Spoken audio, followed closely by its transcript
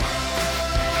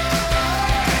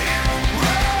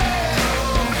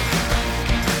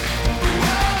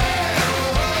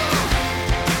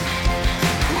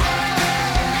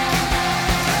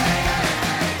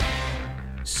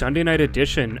Sunday night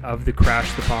edition of the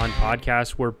Crash the Pond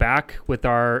podcast. We're back with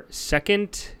our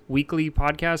second weekly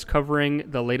podcast covering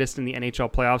the latest in the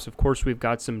NHL playoffs. Of course, we've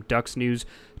got some Ducks news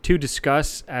to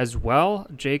discuss as well.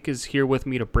 Jake is here with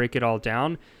me to break it all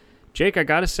down. Jake, I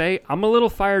gotta say, I'm a little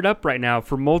fired up right now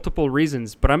for multiple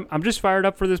reasons, but I'm just fired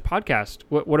up for this podcast.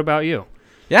 What about you?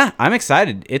 Yeah, I'm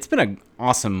excited. It's been an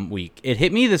awesome week. It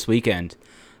hit me this weekend.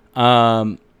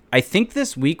 I think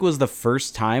this week was the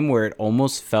first time where it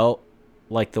almost felt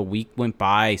like the week went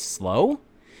by slow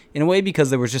in a way because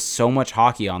there was just so much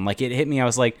hockey on. Like, it hit me. I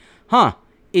was like,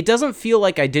 it doesn't feel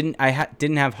like I didn't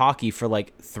have hockey for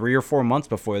like 3 or 4 months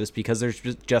before this because there's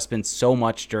just been so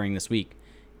much during this week.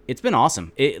 It's been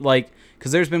awesome.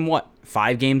 Because there's been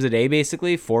 5 games a day,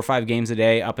 basically 4 or 5 games a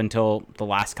day up until the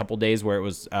last couple days where it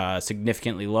was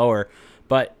significantly lower,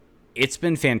 but it's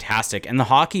been fantastic. And the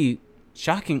hockey,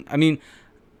 shocking. I mean,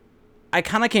 I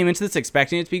kind of came into this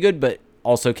expecting it to be good, but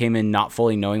also came in not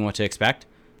fully knowing what to expect.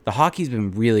 The hockey's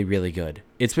been really, really good.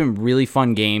 It's been really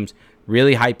fun games,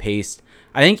 really high-paced.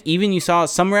 I think even you saw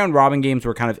some round-robin games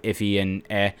were kind of iffy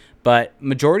and but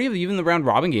majority of even the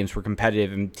round-robin games were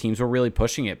competitive and teams were really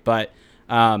pushing it. But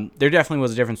there definitely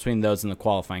was a difference between those and the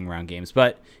qualifying round games.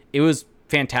 But it was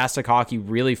fantastic hockey,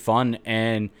 really fun,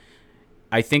 and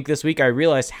I think this week I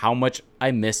realized how much I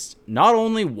missed not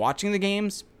only watching the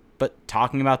games, but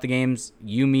talking about the games.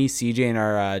 You, me, CJ, in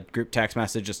our group text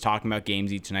message, just talking about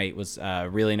games each night was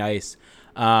really nice.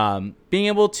 Being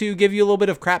able to give you a little bit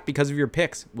of crap because of your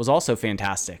picks was also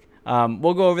fantastic.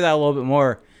 We'll go over that a little bit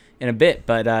more in a bit,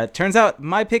 but turns out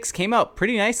my picks came out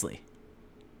pretty nicely.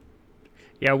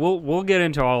 Yeah, we'll get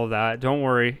into all of that. Don't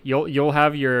worry. You'll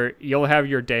have your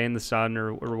day in the sun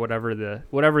or whatever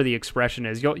the expression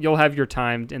is. You'll have your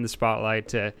time in the spotlight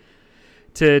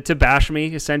to bash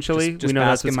me, essentially. Just we know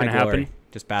that's what's going to happen.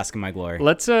 Just bask in my glory.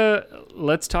 Let's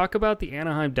talk about the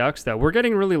Anaheim Ducks, though. We're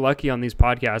getting really lucky on these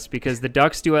podcasts because the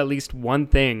Ducks do at least one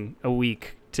thing a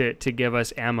week to give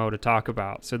us ammo to talk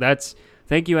about. So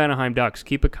thank you, Anaheim Ducks.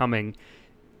 Keep it coming.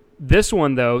 This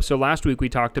one, though, so last week we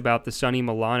talked about the Sonny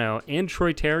Milano and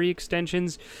Troy Terry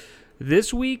extensions.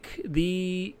 This week,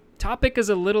 the topic is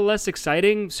a little less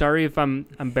exciting. Sorry if I'm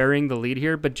burying the lead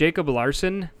here, but Jacob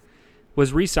Larson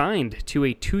was re-signed to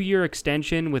a 2-year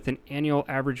extension with an annual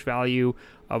average value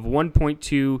of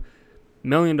 $1.2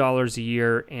 million a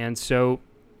year. And so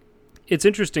it's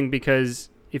interesting because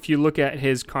if you look at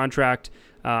his contract,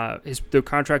 the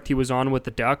contract he was on with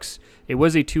the Ducks, it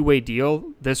was a 2-way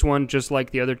deal. This one, just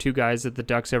like the other 2 guys that the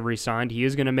Ducks have re-signed, he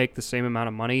is going to make the same amount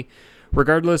of money,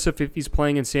 regardless of if he's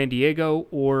playing in San Diego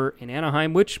or in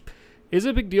Anaheim, which is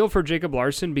a big deal for Jacob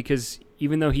Larson because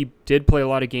even though he did play a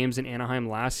lot of games in Anaheim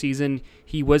last season,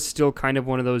 he was still kind of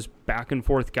one of those back and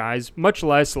forth guys, much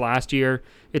less last year.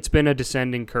 It's been a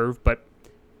descending curve, but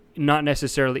not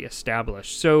necessarily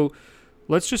established. So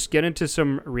let's just get into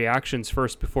some reactions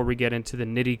first before we get into the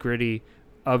nitty gritty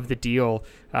of the deal.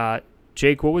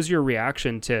 Jake, what was your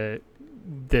reaction to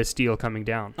this deal coming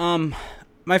down?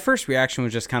 My first reaction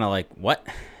was just kind of like, what?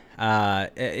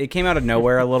 It came out of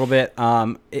nowhere a little bit.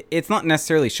 It's not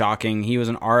necessarily shocking. He was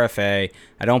an RFA.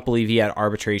 I don't believe he had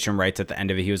arbitration rights at the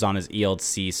end of it. He was on his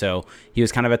ELC, so he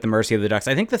was kind of at the mercy of the Ducks.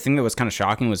 I think the thing that was kind of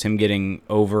shocking was him getting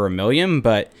over $1 million,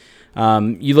 but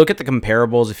you look at the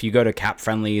comparables. If you go to Cap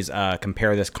Friendly's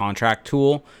compare this contract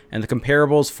tool, and the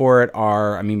comparables for it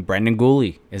are, Brendan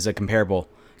Gooley is a comparable.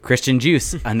 Christian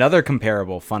Juice, another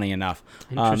comparable, funny enough.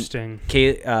 Interesting.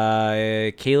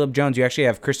 Caleb Jones, you actually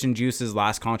have Christian Juice's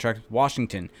last contract with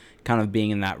Washington kind of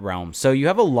being in that realm. So you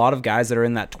have a lot of guys that are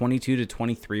in that 22 to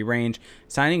 23 range,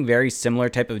 signing very similar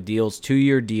type of deals,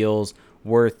 2-year deals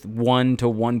worth 1 to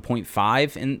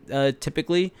 1.5 in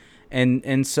typically.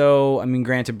 And so,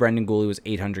 granted, Brendan Gooley was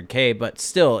 $800K, but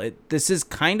still, this is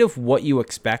kind of what you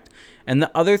expect. And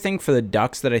the other thing for the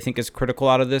Ducks that I think is critical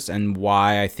out of this and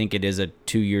why I think it is a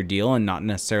 2-year deal and not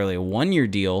necessarily a 1-year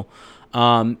deal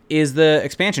is the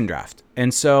expansion draft.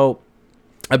 And so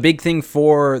a big thing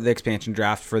for the expansion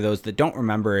draft, for those that don't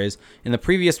remember, is in the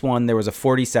previous one, there was a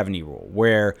 40-70 rule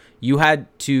where you had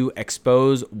to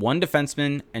expose 1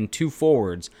 defenseman and 2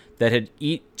 forwards that had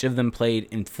each of them played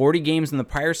in 40 games in the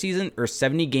prior season or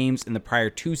 70 games in the prior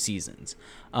 2 seasons.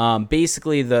 And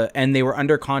they were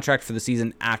under contract for the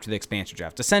season after the expansion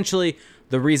draft. Essentially,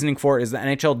 the reasoning for it is the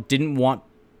NHL didn't want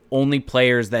only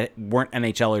players that weren't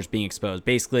NHLers being exposed.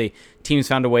 Basically, teams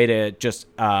found a way to just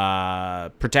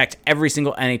protect every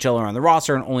single NHLer on the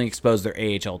roster and only expose their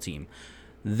AHL team.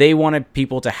 They wanted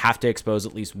people to have to expose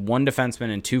at least 1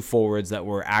 defenseman and 2 forwards that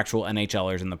were actual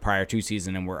NHLers in the prior 2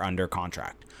 seasons and were under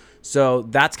contract. So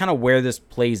that's kind of where this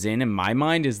plays in my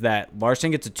mind, is that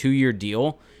Larson gets a 2-year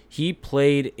deal. He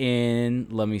played in,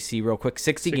 let me see real quick,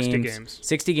 60 games.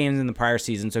 60 games in the prior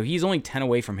season. So he's only 10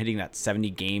 away from hitting that 70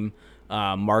 game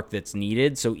mark that's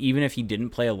needed. So even if he didn't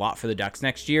play a lot for the Ducks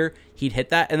next year, he'd hit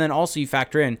that. And then also you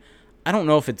factor in, I don't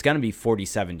know if it's going to be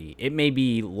 40-70. It may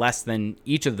be less than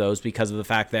each of those because of the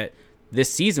fact that this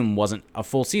season wasn't a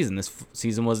full season. This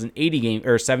season was an 80 game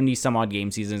or 70 some odd game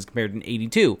season as compared to an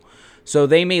 82. So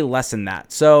they may lessen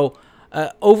that. So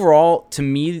overall, to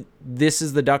me, this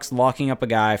is the Ducks locking up a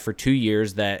guy for 2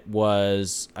 years that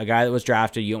was a guy that was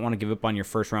drafted. You don't want to give up on your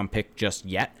first round pick just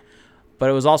yet. But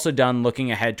it was also done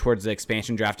looking ahead towards the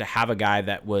expansion draft to have a guy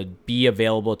that would be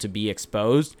available to be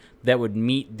exposed that would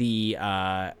meet the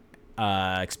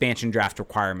expansion draft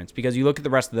requirements. Because you look at the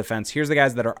rest of the defense, here's the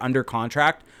guys that are under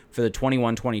contract for the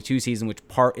 21-22 season, which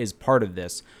is part of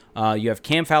this. You have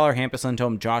Cam Fowler, Hampus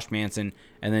Lindholm, Josh Manson,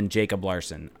 and then Jacob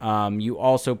Larson. You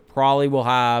also probably will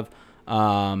have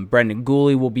Brendan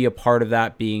Gooley will be a part of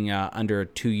that, being under a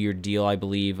 2-year deal, I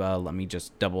believe. Let me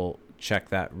just double check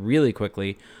that really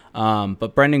quickly.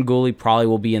 But Brendan Gooley probably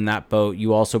will be in that boat.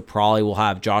 You also probably will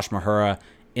have Josh Mahura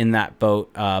in that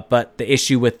boat. But the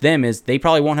issue with them is they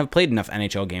probably won't have played enough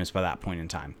NHL games by that point in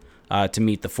time to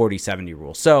meet the 40-70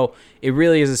 rule. So it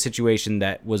really is a situation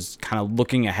that was kind of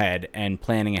looking ahead and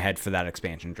planning ahead for that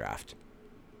expansion draft.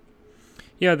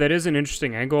 Yeah, that is an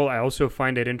interesting angle. I also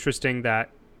find it interesting that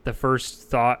the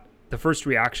first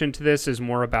reaction to this is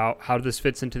more about how this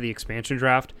fits into the expansion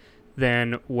draft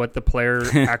than what the player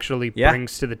actually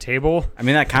brings to the table. I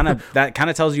mean, that kind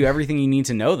of tells you everything you need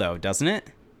to know, though, doesn't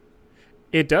it?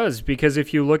 It does, because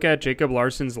if you look at Jacob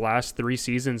Larson's last 3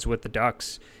 seasons with the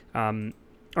Ducks,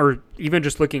 or even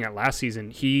just looking at last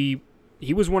season, he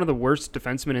was one of the worst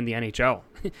defensemen in the NHL,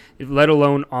 let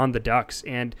alone on the Ducks.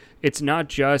 And it's not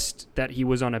just that he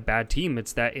was on a bad team.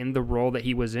 It's that in the role that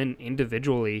he was in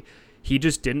individually, he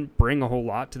just didn't bring a whole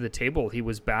lot to the table. He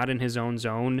was bad in his own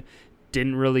zone,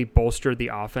 didn't really bolster the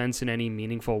offense in any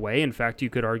meaningful way. In fact, you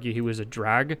could argue he was a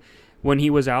drag when he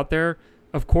was out there.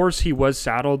 Of course, he was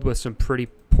saddled with some pretty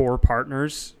poor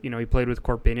partners. You know, he played with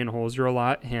Corbinian Holzer a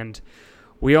lot, and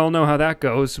we all know how that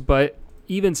goes. But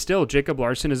even still, Jacob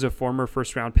Larson is a former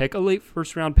first-round pick, a late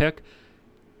first-round pick.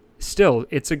 Still,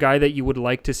 it's a guy that you would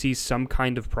like to see some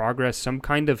kind of progress, some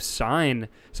kind of sign,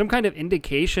 some kind of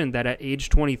indication that at age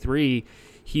 23,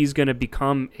 he's going to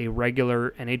become a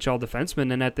regular NHL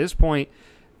defenseman. And at this point,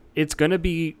 it's going to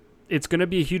be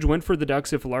a huge win for the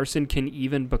Ducks if Larson can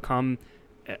even become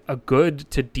a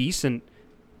good to decent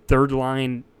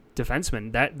third-line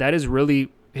defenseman. That is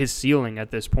really his ceiling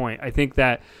at this point. I think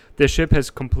that the ship has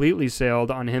completely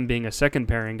sailed on him being a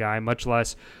second-pairing guy, much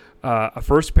less a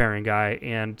first-pairing guy.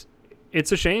 And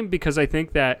it's a shame because I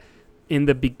think that in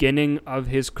the beginning of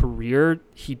his career,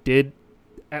 he did,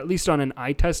 at least on an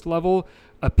eye test level,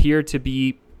 appear to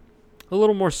be a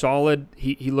little more solid.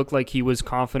 He looked like he was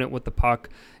confident with the puck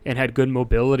and had good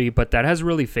mobility, but that has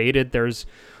really faded. There's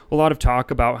a lot of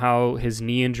talk about how his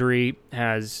knee injury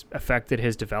has affected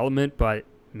his development, but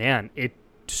man, it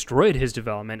destroyed his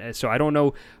development. So I don't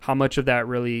know how much of that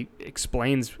really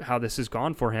explains how this has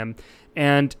gone for him.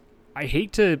 And I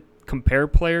hate to compare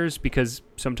players because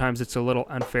sometimes it's a little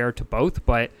unfair to both,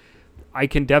 but I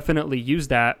can definitely use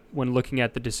that when looking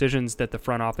at the decisions that the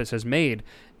front office has made.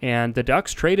 And the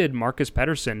Ducks traded Marcus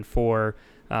Pettersson for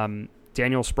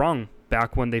Daniel Sprong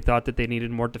back when they thought that they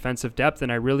needed more defensive depth.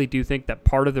 And I really do think that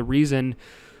part of the reason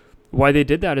why they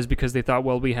did that is because they thought,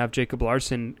 well, we have Jacob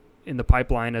Larson in the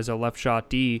pipeline as a left shot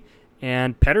D.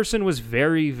 And Pettersson was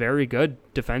very, very good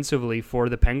defensively for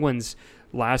the Penguins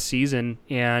last season.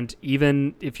 And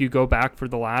even if you go back for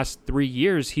the last 3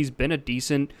 years, he's been a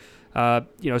decent,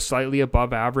 slightly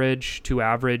above average to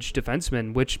average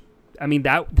defenseman, which, I mean,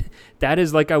 that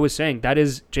is, like I was saying, that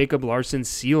is Jacob Larson's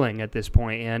ceiling at this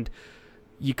point. And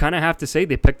you kind of have to say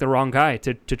they picked the wrong guy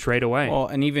to trade away. Well,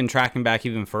 and even tracking back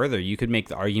even further, you could make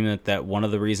the argument that one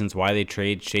of the reasons why they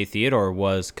traded Shea Theodore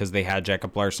was because they had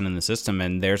Jacob Larson in the system,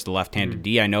 and there's the left-handed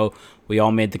D. I know we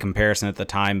all made the comparison at the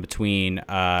time between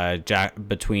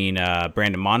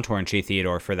Brandon Montour and Shea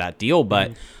Theodore for that deal,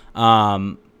 but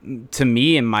to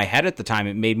me, in my head at the time,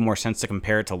 it made more sense to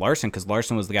compare it to Larson because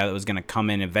Larson was the guy that was going to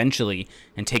come in eventually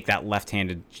and take that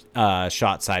left-handed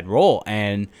shot side role.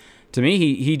 And to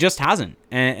me, he just hasn't.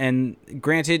 And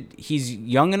granted, he's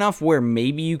young enough where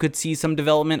maybe you could see some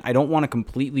development. I don't want to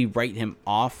completely write him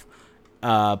off,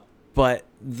 but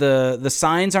the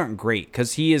signs aren't great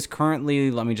because he is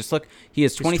currently, let me just look, he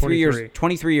is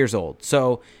 23 years old.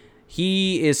 So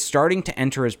he is starting to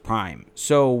enter his prime.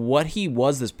 So what he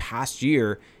was this past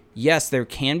year, yes, there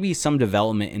can be some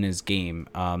development in his game,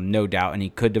 no doubt, and he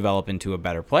could develop into a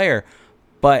better player.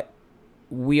 But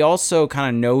we also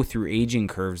kind of know through aging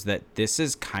curves that this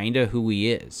is kind of who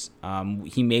he is.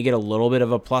 He may get a little bit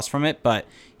of a plus from it, but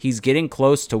he's getting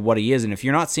close to what he is. And if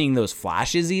you're not seeing those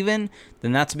flashes even,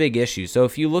 then that's a big issue. So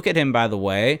if you look at him, by the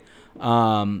way,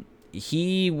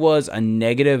 he was a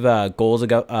negative goals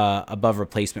above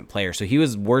replacement player. So he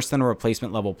was worse than a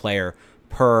replacement level player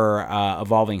per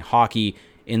Evolving Hockey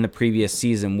in the previous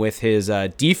season, with his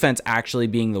defense actually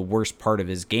being the worst part of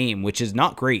his game, which is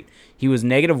not great. He was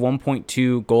negative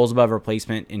 1.2 goals above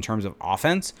replacement in terms of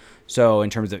offense. So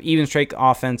in terms of even strike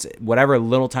offense, whatever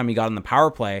little time he got in the power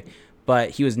play,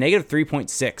 but he was negative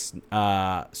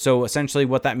 3.6. So essentially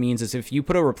what that means is if you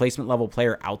put a replacement level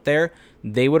player out there,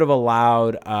 they would have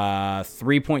allowed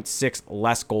 3.6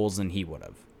 less goals than he would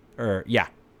have.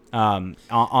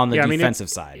 On the defensive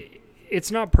side. It's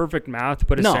not perfect math,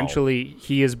 but essentially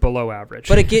he is below average.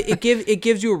 But it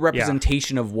gives you a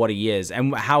representation of what he is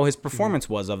and how his performance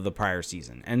was of the prior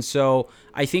season. And so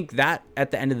I think that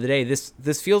at the end of the day,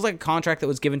 this feels like a contract that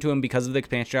was given to him because of the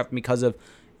expansion draft and because of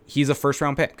he's a first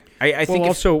round pick. I think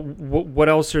also what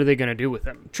else are they going to do with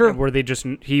him? True. Were they just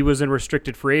he was a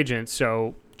restricted free agent,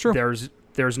 so True.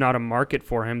 There's not a market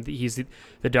for him. The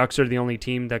Ducks are the only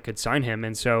team that could sign him,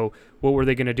 and so what were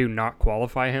they going to do? Not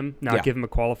qualify him? Not give him a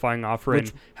qualifying offer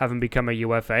and have him become a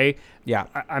UFA? Yeah.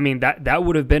 I mean, that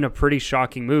would have been a pretty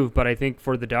shocking move, but I think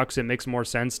for the Ducks it makes more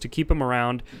sense to keep him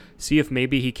around, see if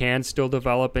maybe he can still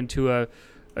develop into a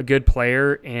good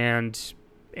player, and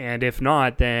if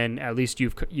not, then at least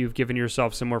you've given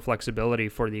yourself some more flexibility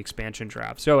for the expansion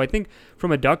draft. So I think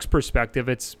from a Ducks perspective,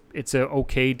 it's an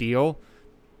okay deal.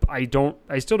 I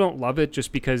still don't love it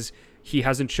just because he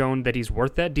hasn't shown that he's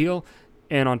worth that deal.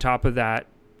 And on top of that,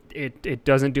 it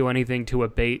doesn't do anything to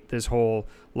abate this whole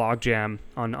logjam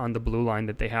on the blue line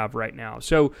that they have right now.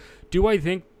 So do I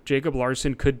think Jacob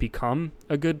Larsson could become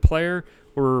a good player,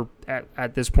 or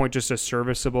at this point just a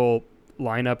serviceable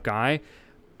lineup guy?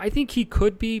 I think he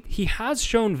could be. He has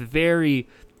shown very,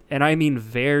 and I mean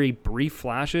very brief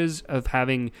flashes of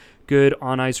having good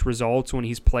on-ice results when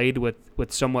he's played with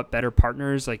somewhat better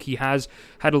partners. Like he has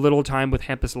had a little time with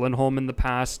Hampus Lindholm in the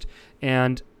past,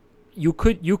 and you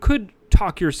could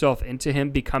talk yourself into him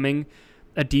becoming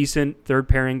a decent third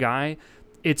pairing guy.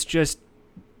 It's just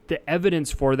the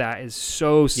evidence for that is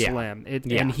so slim.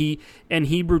 And he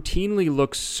routinely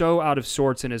looks so out of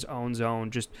sorts in his own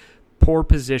zone, just poor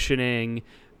positioning,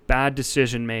 bad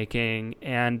decision making,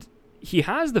 and he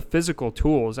has the physical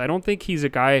tools. I don't think he's a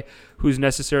guy who's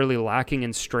necessarily lacking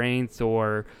in strength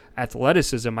or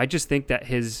athleticism. I just think that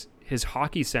his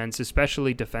hockey sense,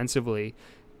 especially defensively,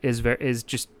 is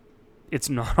just it's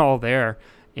not all there,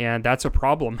 and that's a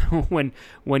problem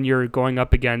when you're going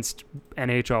up against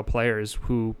NHL players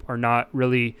who are not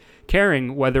really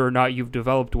caring whether or not you've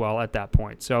developed well at that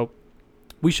point. So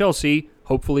we shall see.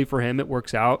 Hopefully for him it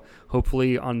works out.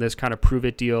 Hopefully on this kind of prove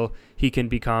it deal he can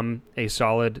become a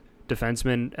solid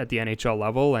defenseman at the NHL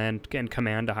level and can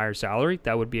command a higher salary.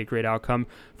 That would be a great outcome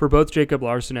for both Jacob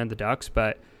Larsson and the Ducks,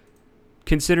 but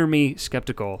consider me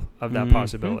skeptical of that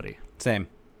possibility. Same.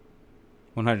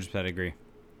 100% agree.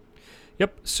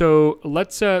 Yep. So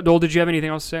let's Noel, did you have anything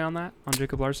else to say on that, on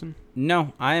Jacob Larsson?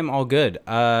 No, I am all good.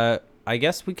 I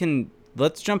guess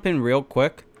let's jump in real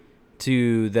quick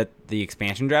to that the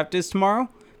expansion draft is tomorrow,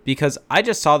 because I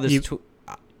just saw this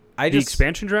the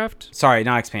expansion draft? Sorry,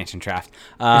 not expansion draft.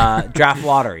 Draft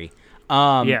lottery.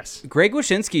 Yes. Greg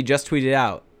Wyshynski just tweeted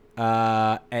out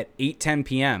at 8:10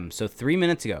 p.m., so 3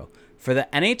 minutes ago, for the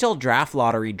NHL draft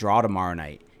lottery draw tomorrow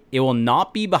night. It will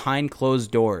not be behind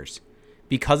closed doors.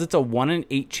 Because it's a 1 in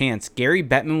 8 chance, Gary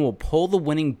Bettman will pull the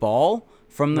winning ball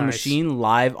from the machine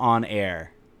live on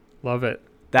air. Love it.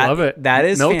 Love it. That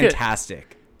is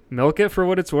fantastic. Milk it for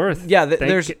what it's worth. Yeah,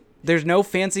 there's no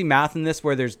fancy math in this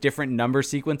where there's different number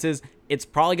sequences. It's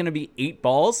probably going to be 8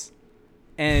 balls,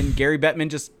 and Gary Bettman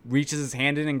just reaches his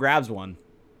hand in and grabs one.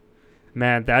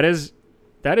 Man, that is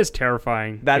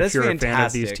terrifying. That if is you're fantastic. a fan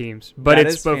of these teams, but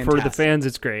for the fans,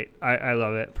 it's great. I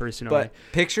love it personally. But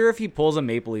picture if he pulls a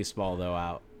Maple Leafs ball though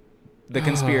out. The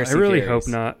conspiracy. I really theories.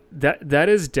 hope not. That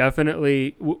is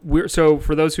definitely so.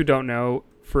 For those who don't know,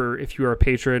 if you are a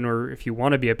patron or if you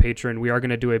want to be a patron, we are going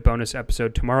to do a bonus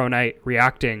episode tomorrow night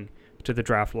reacting to the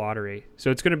draft lottery.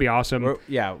 So it's going to be awesome.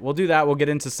 We'll do that. We'll get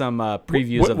into some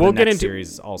previews of the next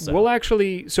series also. We'll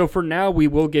actually. So for now, we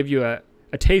will give you a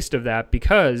taste of that,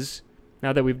 because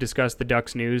now that we've discussed the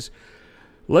Ducks news,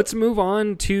 let's move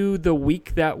on to the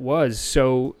week that was.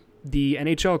 So the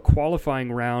NHL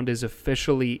qualifying round is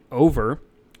officially over,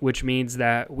 which means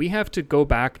that we have to go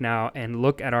back now and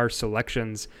look at our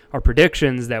selections, our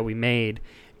predictions that we made.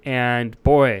 And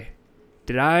boy,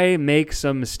 did I make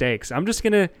some mistakes. I'm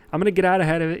gonna get out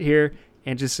ahead of it here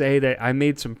and just say that I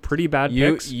made some pretty bad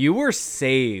picks. You were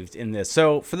saved in this.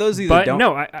 So for those of you But that don't,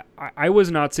 no, I was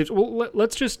not saved. Well,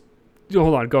 let's just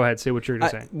hold on. Go ahead. Say what you're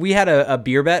going to say. we had a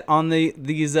beer bet on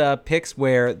these picks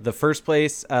where the first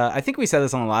place, I think we said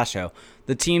this on the last show,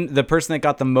 the person that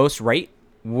got the most right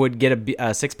would get a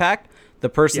 6-pack. The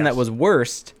person that was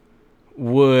worst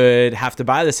would have to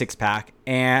buy the 6-pack,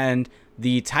 and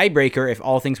the tiebreaker, if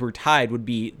all things were tied, would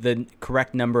be the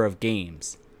correct number of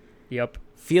games. Yep.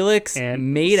 Felix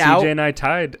and made CJ out. and I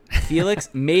tied. Felix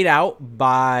made out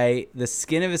by the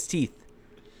skin of his teeth.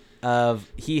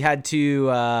 He had to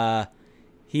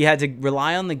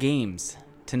rely on the games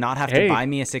to not have to buy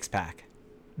me a 6-pack.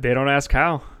 They don't ask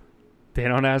how.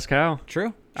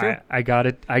 True. I got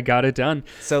it done.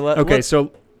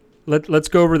 So let's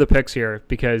go over the picks here,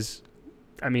 because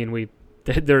I mean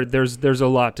there's a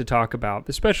lot to talk about.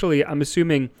 Especially, I'm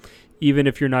assuming, even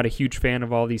if you're not a huge fan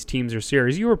of all these teams or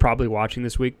series, you were probably watching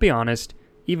this week. Be honest.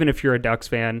 Even if you're a Ducks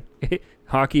fan,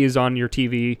 hockey is on your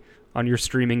TV, on your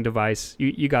streaming device.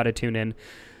 You got to tune in.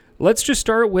 Let's just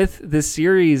start with the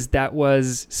series that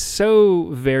was so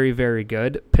very, very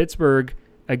good. Pittsburgh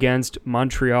against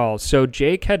Montreal. So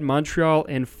Jake had Montreal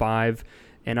in 5,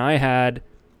 and I had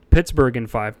Pittsburgh in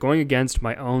 5, going against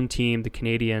my own team, the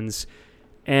Canadiens.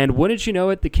 And wouldn't you know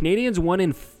it, the Canadiens won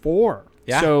in 4.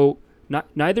 Yeah. So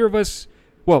neither of us.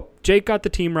 Well, Jake got the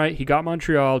team right. He got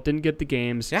Montreal. Didn't get the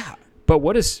games. Yeah. But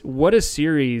what a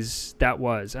series that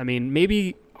was. I mean,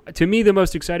 maybe to me the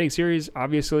most exciting series.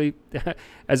 Obviously,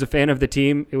 as a fan of the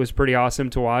team, it was pretty awesome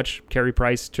to watch. Carey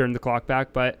Price turned the clock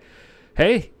back. But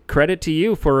hey, credit to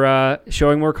you for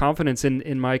showing more confidence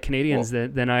in my Canadiens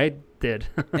than I did.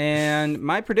 And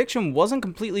my prediction wasn't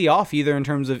completely off either, in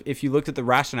terms of if you looked at the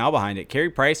rationale behind it. Carey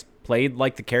Price played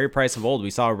like the Carey Price of old. We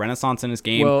saw a renaissance in his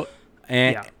game. Well,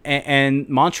 and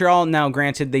Montreal, now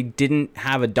granted, they didn't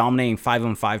have a dominating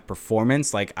 5-on-5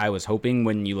 performance like I was hoping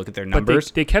when you look at their numbers.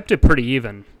 But they kept it pretty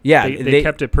even. Yeah, they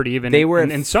kept it pretty even. They were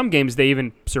in some games they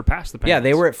even surpassed the Penguins. Yeah,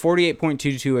 they were at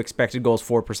 48.22 expected goals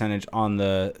for percentage on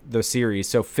the series.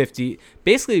 So 50,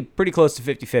 basically pretty close to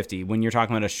 50-50 when you're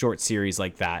talking about a short series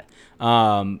like that.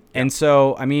 And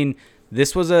so, I mean,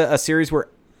 this was a series where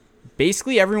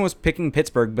basically everyone was picking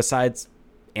Pittsburgh besides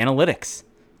analytics.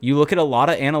 You look at a lot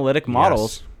of analytic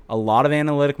models. Yes. A lot of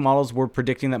analytic models were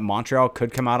predicting that Montreal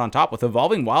could come out on top, with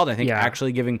Evolving Wild, I think,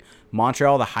 actually giving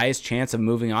Montreal the highest chance of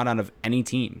moving on out of any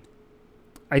team.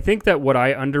 I think that what I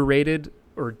underrated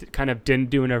or kind of didn't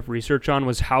do enough research on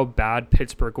was how bad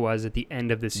Pittsburgh was at the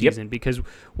end of the season. Because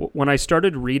when I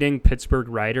started reading Pittsburgh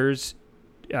writers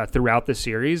throughout the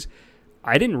series,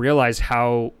 I didn't realize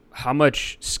how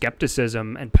much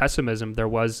skepticism and pessimism there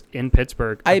was in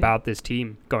Pittsburgh about this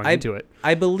team going into it.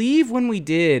 I believe when we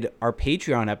did our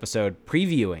Patreon episode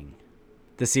previewing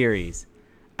the series,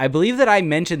 I believe that I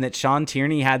mentioned that Sean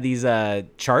Tierney had these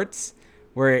charts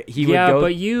where he would go... Yeah,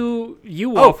 but you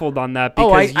waffled on that.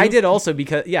 Because I did also,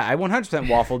 because... Yeah, I 100%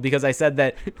 waffled because I said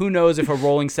that who knows if a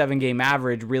rolling 7-game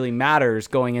average really matters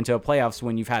going into a playoffs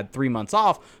when you've had 3 months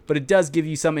off, but it does give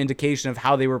you some indication of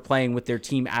how they were playing with their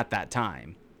team at that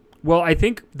time. Well, I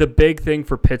think the big thing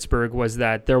for Pittsburgh was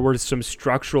that there were some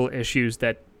structural issues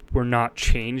that were not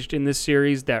changed in this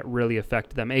series that really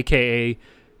affected them, a.k.a.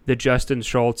 the Justin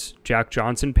Schultz-Jack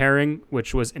Johnson pairing,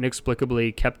 which was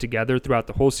inexplicably kept together throughout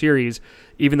the whole series,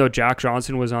 even though Jack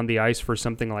Johnson was on the ice for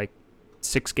something like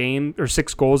 6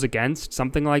 goals against,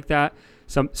 something like that,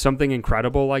 something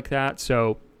incredible like that.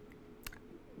 So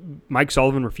Mike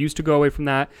Sullivan refused to go away from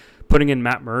that. Putting in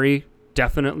Matt Murray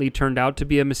definitely turned out to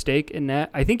be a mistake in net.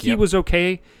 I think he was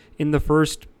okay in the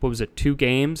first, 2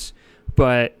 games,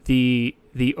 but the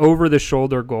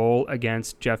over-the-shoulder goal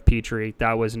against Jeff Petrie,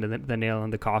 that wasn't the nail in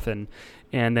the coffin.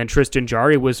 And then Tristan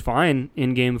Jarry was fine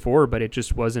in Game 4, but it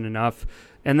just wasn't enough.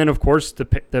 And then, of course, the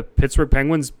Pittsburgh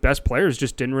Penguins' best players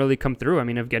just didn't really come through. I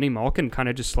mean, Evgeny Malkin kind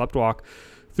of just sleptwalk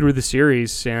through the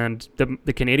series, and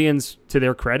the Canadiens, to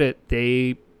their credit,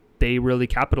 they really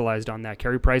capitalized on that.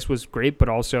 Carey Price was great, but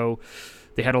also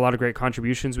they had a lot of great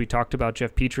contributions. We talked about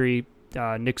Jeff Petrie,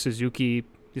 Nick Suzuki,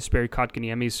 Jesperi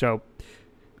Kotkaniemi. So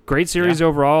great series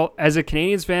overall. As a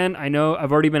Canadiens fan, I know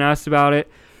I've already been asked about it.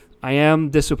 I am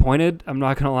disappointed. I'm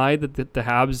not going to lie that the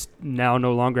Habs now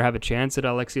no longer have a chance at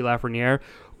Alexis Lafreniere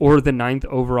or the 9th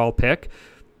overall pick.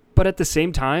 But at the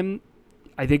same time,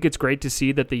 I think it's great to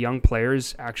see that the young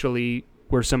players actually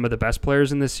were some of the best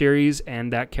players in this series,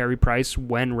 and that Carey Price,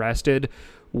 when rested,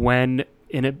 when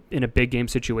in a big game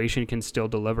situation, can still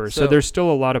deliver. So there's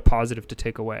still a lot of positive to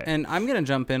take away. And I'm going to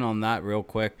jump in on that real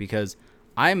quick, because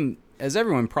as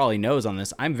everyone probably knows on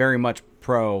this, I'm very much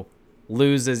pro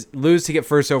lose to get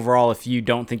first overall if you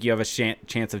don't think you have a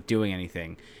chance of doing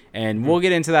anything. And we'll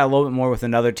get into that a little bit more with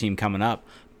another team coming up.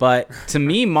 But to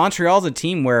me, Montreal's a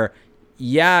team where,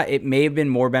 yeah, it may have been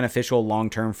more beneficial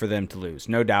long-term for them to lose.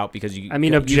 No doubt, because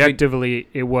objectively,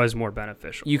 it was more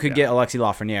beneficial. You could get Alexis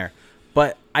Lafreniere.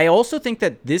 But I also think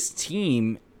that this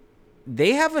team,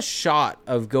 they have a shot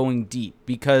of going deep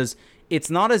because it's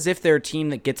not as if they're a team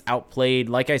that gets outplayed.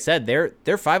 Like I said, their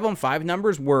 5-on-5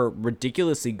 numbers were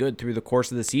ridiculously good through the course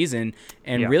of the season.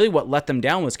 And really what let them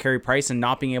down was Carey Price and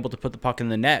not being able to put the puck in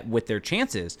the net with their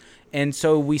chances. And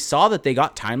so we saw that they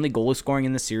got timely goal scoring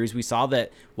in the series. We saw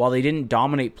that while they didn't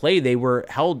dominate play, they were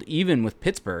held even with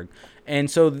Pittsburgh.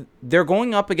 And so they're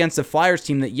going up against a Flyers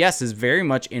team that, yes, is very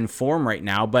much in form right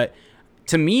now. But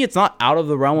to me, it's not out of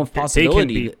the realm of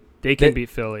possibility. They can beat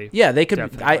Philly. Yeah, they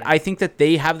could. I think that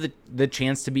they have the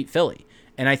chance to beat Philly.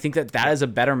 And I think that is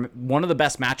one of the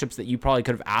best matchups that you probably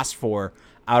could have asked for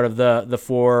out of the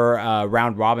four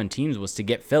round robin teams was to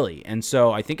get Philly. And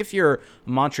so I think if you're a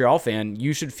Montreal fan,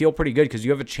 you should feel pretty good because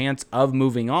you have a chance of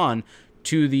moving on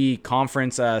to the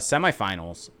conference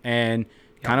semifinals. And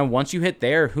kind of once you hit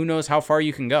there, who knows how far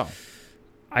you can go.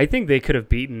 I think they could have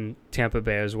beaten Tampa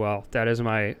Bay as well. That is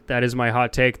my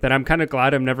hot take that I'm kind of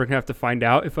glad I'm never going to have to find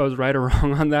out if I was right or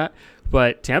wrong on that.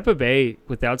 But Tampa Bay,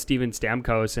 without Steven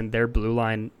Stamkos and their blue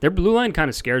line kind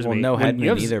of scares me. No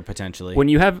Hedman either, potentially. When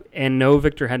you have, and no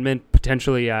Victor Hedman,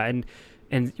 potentially, yeah.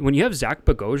 And when you have Zach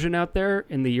Bogosian out there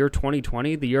in the year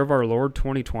 2020, the year of our Lord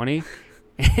 2020,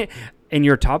 in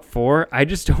your top four, I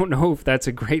just don't know if that's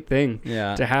a great thing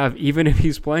to have, even if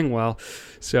he's playing well.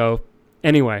 So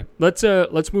anyway, let's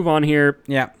move on here.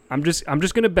 Yeah. I'm just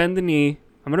gonna bend the knee.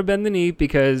 I'm gonna bend the knee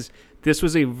because this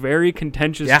was a very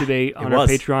contentious debate on our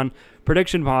Patreon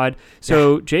prediction pod.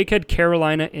 So Jake had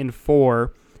Carolina in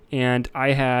 4, and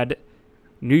I had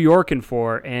New York in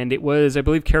 4, and it was, I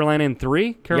believe, Carolina in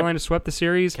 3. Carolina swept the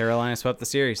series. Carolina swept the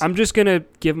series. I'm just gonna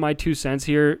give my 2 cents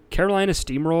here. Carolina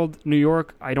steamrolled New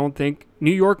York. I don't think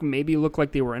New York maybe looked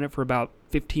like they were in it for about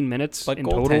 15 minutes in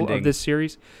total of this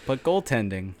series. But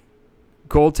goaltending.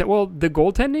 Well, the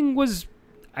goaltending was,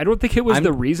 I don't think it was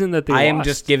the reason that they lost. I am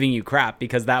just giving you crap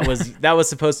because that was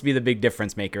supposed to be the big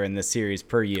difference maker in this series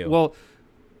per you.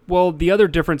 Well, the other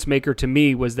difference maker to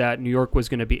me was that New York was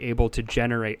going to be able to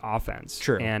generate offense.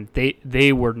 True. And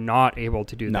they were not able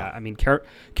to do that. I mean,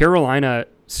 Carolina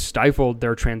stifled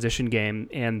their transition game,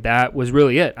 and that was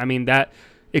really it. I mean, that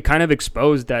it kind of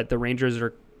exposed that the Rangers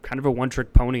are kind of a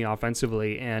one-trick pony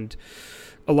offensively, and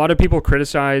a lot of people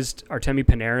criticized Artemi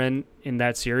Panarin in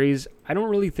that series. I don't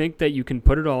really think that you can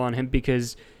put it all on him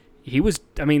because he was,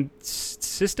 I mean,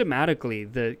 systematically,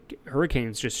 the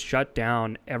Hurricanes just shut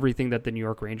down everything that the New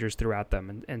York Rangers threw at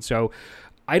them. And so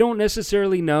I don't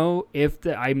necessarily know if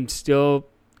I'm still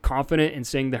confident in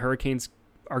saying the Hurricanes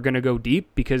are going to go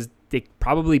deep because they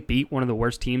probably beat one of the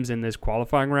worst teams in this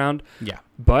qualifying round. Yeah.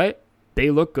 But they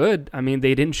look good. I mean,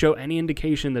 they didn't show any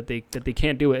indication that they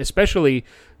can't do it, especially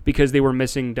because they were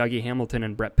missing Dougie Hamilton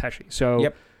and Brett Pesce.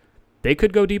 So they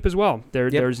could go deep as well.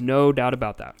 There's no doubt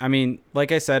about that. I mean,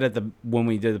 like I said when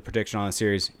we did the prediction on the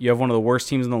series, you have one of the worst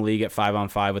teams in the league at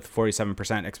 5-on-5 with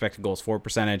 47% expected goals for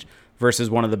percentage versus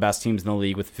one of the best teams in the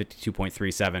league with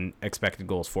 52.37 expected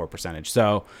goals for percentage.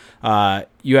 So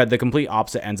you had the complete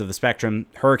opposite ends of the spectrum.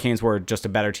 Hurricanes were just a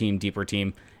better team, deeper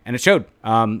team. And it showed.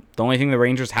 The only thing the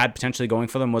Rangers had potentially going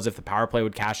for them was if the power play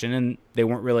would cash in, and they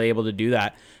weren't really able to do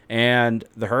that. And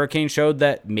the Hurricanes showed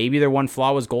that maybe their one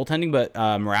flaw was goaltending, but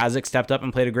Mrazek stepped up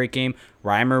and played a great game.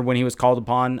 Reimer, when he was called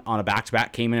upon on a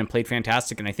back-to-back, came in and played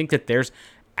fantastic. And I think that there's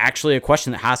actually a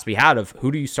question that has to be had of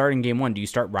who do you start in Game 1? Do you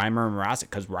start Reimer or Mrazek?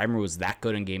 Because Reimer was that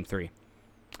good in Game 3.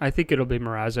 I think it'll be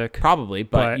Mrazek. Probably,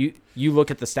 but you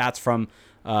look at the stats from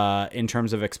in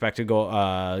terms of expected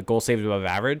goal saved above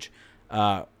average.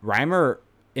 Reimer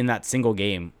in that single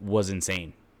game was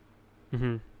insane.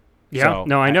 Mm-hmm. Yeah,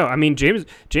 so, I know. I mean, James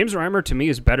Reimer to me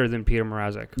is better than Peter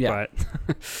Mrazek. Yeah.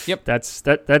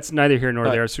 But that's neither here nor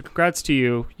there. So congrats to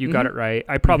you. You got it right.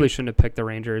 I probably shouldn't have picked the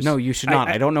Rangers. No, you should not.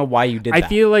 I don't know why you did that. I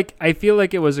feel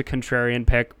like it was a contrarian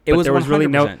pick. But there was 100%.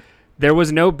 Really there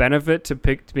was no benefit to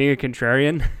being a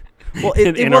contrarian. Well,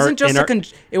 it wasn't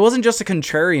just a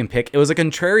contrarian pick. It was a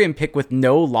contrarian pick with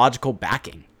no logical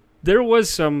backing. There was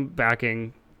some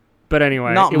backing, but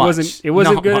anyway, it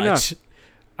wasn't good enough.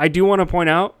 I do want to point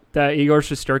out that Igor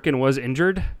Shesterkin was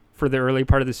injured for the early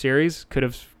part of the series. Could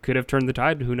have turned the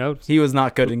tide. Who knows? He was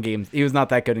not good in games. He was not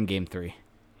that good in Game 3.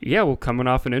 Yeah, well, coming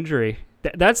off an injury.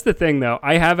 That's the thing, though.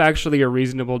 I have actually a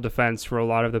reasonable defense for a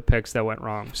lot of the picks that went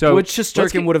wrong. So, which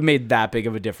Shesterkin would have made that big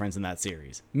of a difference in that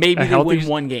series? Maybe they win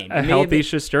one game. A healthy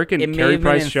Shesterkin. Carey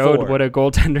Price showed what a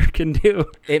goaltender can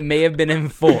do. It may have been in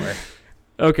 4.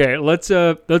 Okay, let's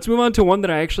move on to one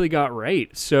that I actually got right.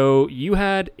 So you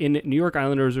had in New York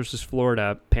Islanders versus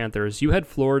Florida Panthers, you had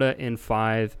Florida in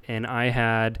 5, and I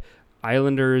had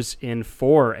Islanders in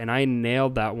 4, and I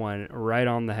nailed that one right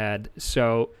on the head.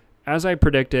 So as I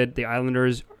predicted, the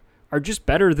Islanders are just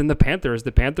better than the Panthers.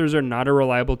 The Panthers are not a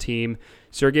reliable team.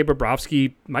 Sergei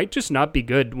Bobrovsky might just not be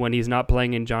good when he's not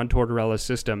playing in John Tortorella's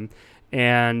system,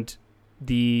 and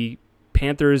the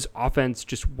Panthers offense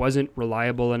just wasn't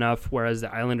reliable enough, whereas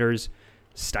the Islanders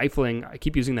stifling, I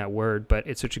keep using that word, but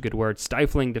it's such a good word,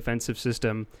 stifling defensive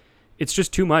system. It's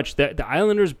just too much. The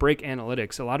Islanders break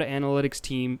analytics. A lot of analytics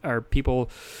team or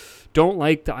people don't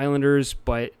like the Islanders,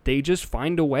 but they just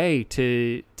find a way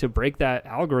to break that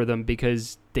algorithm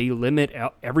because they limit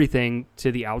everything to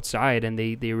the outside, and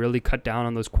they really cut down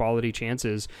on those quality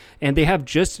chances. And they have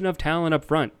just enough talent up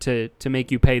front to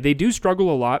make you pay. They do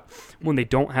struggle a lot when they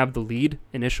don't have the lead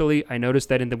initially. I noticed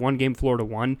that in the one game Florida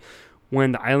won,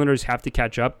 when the Islanders have to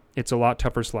catch up, it's a lot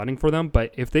tougher sledding for them.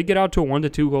 But if they get out to a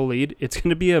 1-2 goal lead, it's going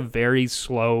to be a very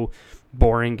slow,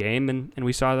 boring game, and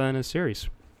we saw that in a series.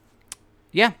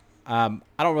 Yeah. I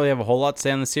don't really have a whole lot to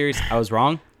say on the series. I was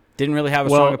wrong. Didn't really have a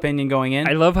strong opinion going in.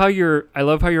 I love how you're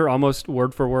almost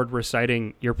word for word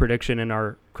reciting your prediction in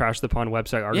our Crash the Pond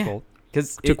website article.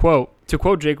 Because to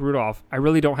quote Jake Rudolph, I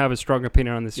really don't have a strong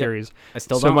opinion on the series. I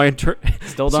still don't.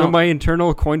 So my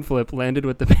internal coin flip landed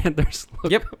with the Panthers.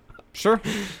 Yep. Sure.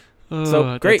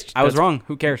 So great. I was wrong.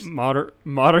 Who cares? Modern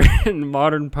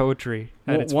poetry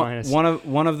at its finest.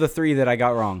 One of the 3 that I got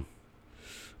wrong.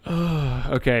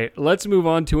 Okay, let's move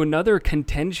on to another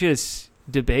contentious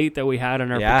debate that we had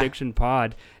on our prediction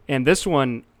pod, and this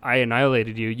one I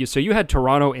annihilated you. So you had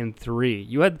Toronto in 3.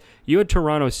 You had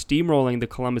Toronto steamrolling the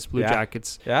Columbus Blue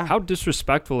Jackets. Yeah. How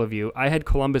disrespectful of you! I had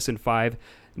Columbus in 5,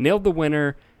 nailed the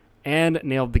winner, and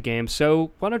nailed the game.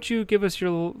 So why don't you give us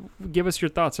your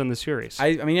thoughts on the series?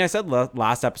 I mean, I said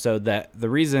last episode that the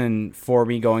reason for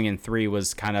me going in 3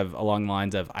 was kind of along the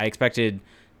lines of I expected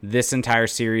this entire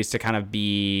series to kind of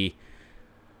be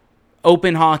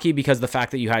open hockey because the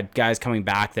fact that you had guys coming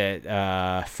back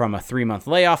that from a 3-month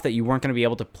layoff, that you weren't going to be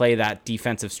able to play that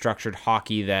defensive structured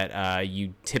hockey that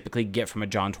you typically get from a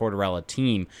John Tortorella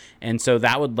team. And so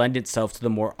that would lend itself to the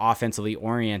more offensively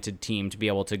oriented team to be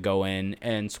able to go in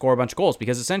and score a bunch of goals,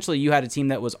 because essentially you had a team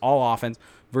that was all offense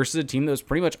versus a team that was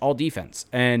pretty much all defense.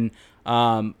 And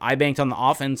I banked on the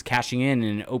offense cashing in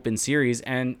an open series,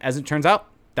 and as it turns out,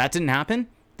 that didn't happen.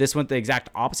 This went the exact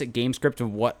opposite game script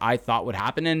of what I thought would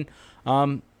happen, and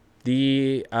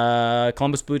the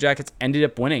Columbus Blue Jackets ended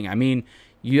up winning. I mean,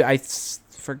 I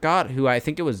forgot who, I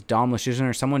think it was Dom Luszczyszyn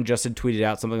or someone just had tweeted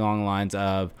out something along the lines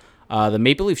of the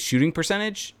Maple Leaf shooting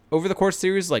percentage over the course of the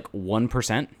series, like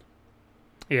 1%.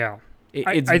 Yeah.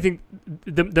 I think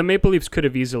the Maple Leafs could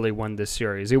have easily won this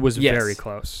series. It was very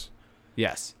close.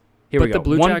 Yes. Here we go.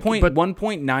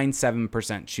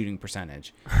 1.97% shooting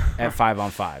percentage at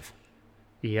 5-on-5.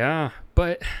 Yeah,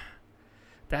 but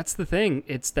that's the thing.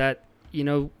 It's that,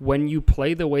 when you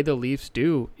play the way the Leafs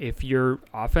do, if your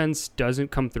offense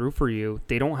doesn't come through for you,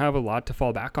 they don't have a lot to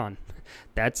fall back on.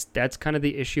 That's kind of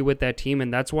the issue with that team,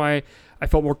 and that's why I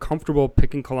felt more comfortable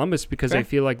picking Columbus, because I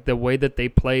feel like the way that they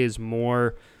play is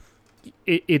more...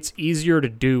 It's easier to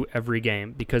do every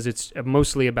game because it's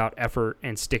mostly about effort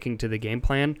and sticking to the game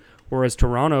plan, whereas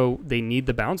Toronto, they need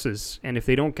the bounces, and if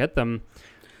they don't get them...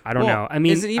 I don't know. I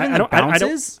mean, is it even the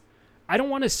bounces? I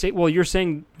don't want to say. Well, you're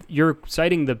citing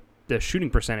the shooting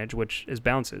percentage, which is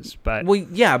bounces, but but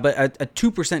a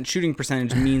 2% shooting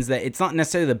percentage means that it's not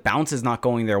necessarily the bounces not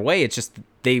going their way. It's just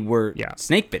they were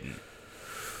snake bitten.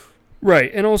 Right,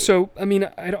 and also, I mean,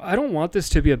 I don't want this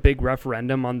to be a big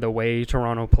referendum on the way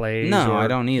Toronto plays. No, I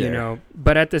don't either.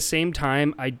 But at the same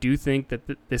time, I do think that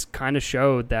this kind of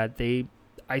showed that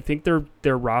I think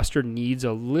their roster needs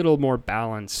a little more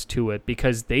balance to it,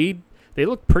 because they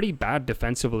look pretty bad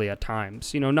defensively at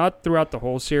times. Not throughout the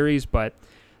whole series, but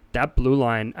that blue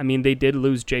line, I mean, they did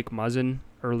lose Jake Muzzin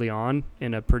early on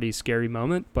in a pretty scary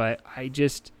moment, but I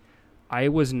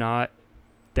was not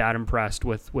that impressed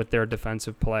with their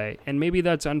defensive play. And maybe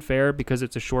that's unfair because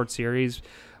it's a short series.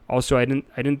 Also, I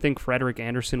didn't think Frederik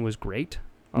Andersen was great.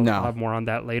 I'll have more on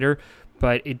that later,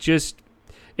 but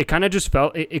it kind of just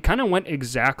felt, it kind of went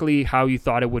exactly how you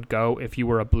thought it would go if you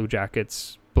were a Blue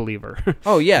Jackets believer.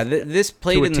 Oh, yeah. This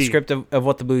played in the script of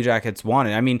what the Blue Jackets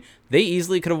wanted. I mean, they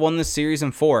easily could have won this series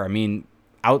in 4. I mean,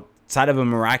 outside of a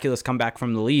miraculous comeback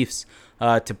from the Leafs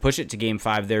to push it to Game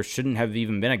 5, there shouldn't have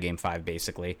even been a Game 5,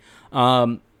 basically.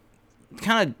 Kind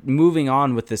of moving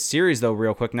on with this series, though,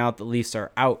 real quick, now that the Leafs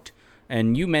are out,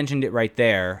 and you mentioned it right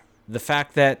there, the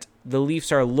fact that the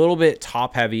Leafs are a little bit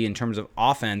top-heavy in terms of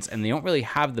offense, and they don't really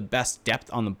have the best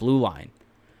depth on the blue line.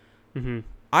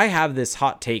 I have this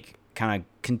hot take kind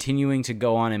of continuing to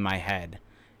go on in my head.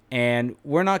 And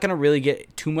we're not going to really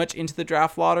get too much into the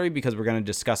draft lottery because we're going to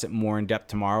discuss it more in depth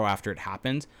tomorrow after it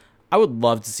happens. I would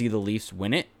love to see the Leafs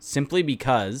win it simply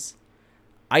because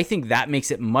I think that makes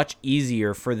it much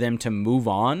easier for them to move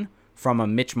on from a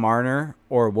Mitch Marner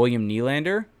or William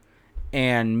Nylander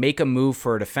and make a move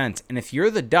for a defense. And if you're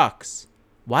the Ducks,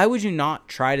 why would you not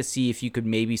try to see if you could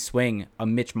maybe swing a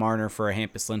Mitch Marner for a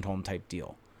Hampus Lindholm type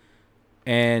deal?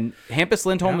 And Hampus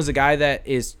Lindholm is a guy that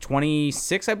is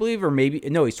 26, I believe, or maybe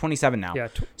no, he's 27 now. Yeah,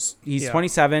 he's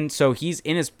 27, so he's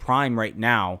in his prime right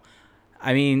now.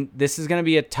 I mean, this is going to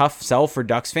be a tough sell for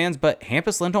Ducks fans, but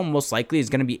Hampus Lindholm most likely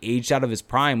is going to be aged out of his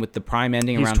prime with the prime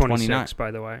ending around 29. By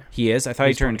the way, he is. I thought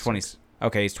he turned 26. 20.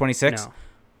 Okay, he's 26. No.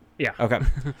 Yeah. Okay.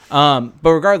 But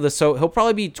regardless, so he'll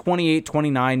probably be 28,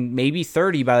 29, maybe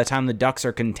 30 by the time the Ducks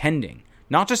are contending,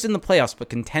 not just in the playoffs, but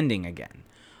contending again.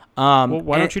 Well,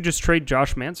 why don't you just trade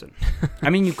Josh Manson? I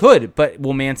mean, you could, but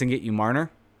will Manson get you Marner?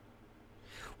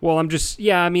 Well,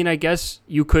 I mean, I guess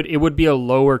you could. It would be a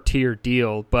lower tier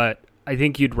deal, but I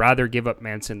think you'd rather give up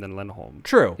Manson than Lindholm.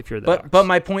 True. If you're the Ducks. Ducks. But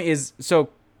my point is, so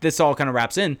this all kind of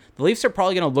wraps in. The Leafs are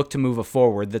probably going to look to move a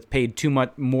forward that's paid too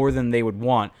much more than they would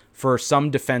want for some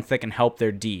defense that can help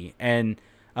their D. And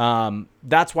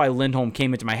that's why Lindholm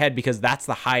came into my head, because that's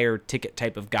the higher ticket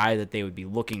type of guy that they would be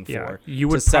looking for. You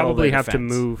would probably have to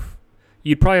move.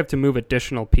 You'd probably have to move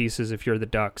additional pieces if you're the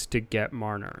Ducks to get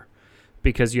Marner,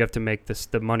 because you have to make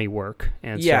the money work.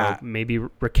 And so maybe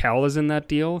Raquel is in that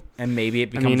deal, and maybe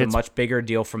it becomes a much bigger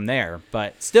deal from there.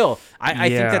 But still, I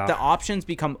think that the options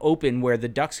become open where the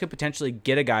Ducks could potentially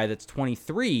get a guy that's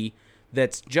 23.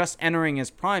 That's just entering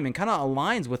his prime and kind of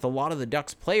aligns with a lot of the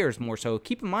Ducks players more so.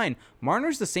 Keep in mind,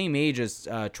 Marner's the same age as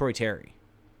Troy Terry.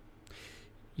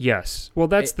 Yes. Well,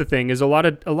 that's the thing, is a lot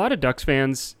of Ducks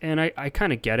fans, and I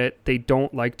kind of get it, they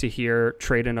don't like to hear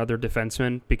trade another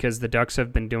defenseman because the Ducks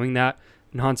have been doing that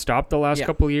nonstop the last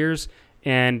couple of years,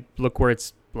 and look where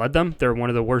it's led them. They're one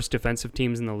of the worst defensive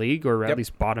teams in the league, or at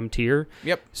least bottom tier.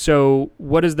 Yep. So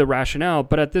what is the rationale?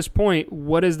 But at this point,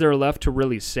 what is there left to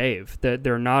really save? That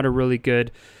they're not a really good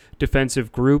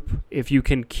defensive group. If you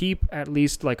can keep at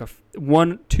least like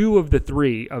two of the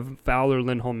three of Fowler,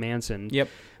 Lindholm, Manson,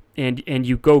 and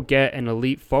you go get an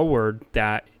elite forward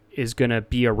that is going to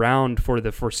be around for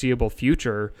the foreseeable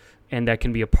future and that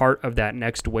can be a part of that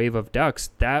next wave of Ducks,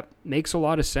 that makes a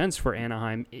lot of sense for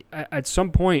Anaheim. At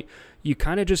some point, you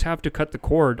kind of just have to cut the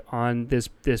cord on this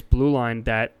blue line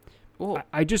that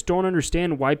I just don't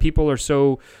understand why people are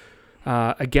so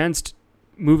against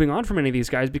moving on from any of these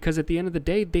guys, because at the end of the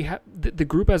day, the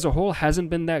group as a whole hasn't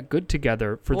been that good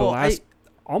together for the last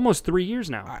almost 3 years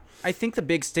now. I think the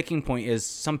big sticking point is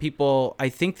some people, I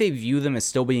think they view them as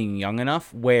still being young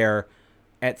enough where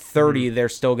at 30 they're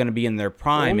still going to be in their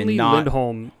prime.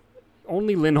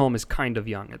 Only Lindholm is kind of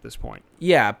young at this point.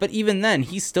 Yeah, but even then,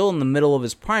 he's still in the middle of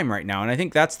his prime right now. And I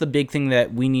think that's the big thing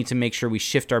that we need to make sure we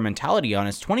shift our mentality on,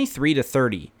 is 23 to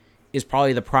 30 is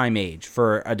probably the prime age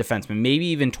for a defenseman, maybe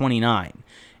even 29.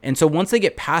 And so once they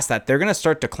get past that, they're going to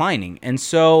start declining. And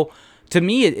so to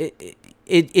me,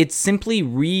 it's simply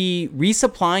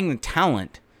resupplying the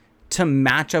talent to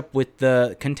match up with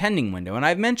the contending window. And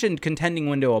I've mentioned contending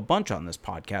window a bunch on this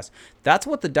podcast. That's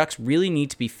what the Ducks really need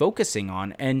to be focusing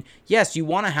on. And yes, you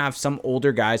want to have some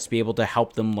older guys to be able to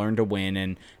help them learn to win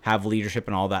and have leadership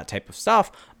and all that type of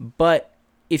stuff. But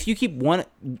if you keep one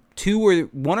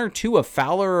or two of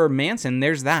Fowler or Manson,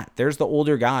 there's the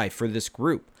older guy for this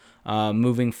group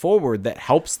moving forward that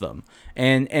helps them.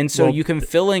 And so you can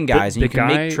fill in guys and you can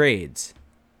make trades.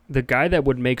 The guy that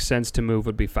would make sense to move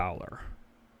would be Fowler.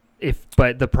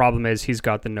 But the problem is he's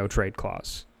got the no trade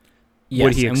clause. Yes,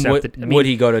 would he accept it? Would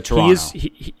he go to Toronto?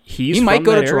 He might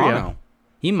go to Toronto.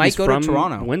 He might go to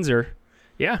Toronto. Windsor.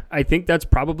 Yeah, I think that's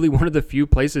probably one of the few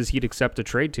places he'd accept a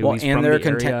trade to. Well, he's and from they're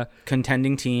the a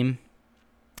contending team.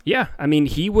 Yeah, I mean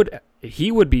he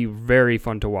would be very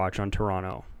fun to watch on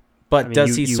Toronto. But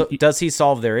does he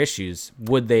solve their issues?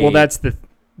 Would they? Well, that's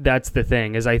the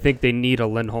thing, is I think they need a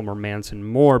Lindholm or Manson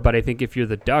more. But I think if you're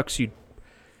the Ducks,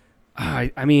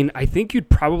 I think you'd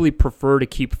probably prefer to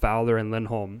keep Fowler and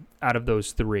Lindholm out of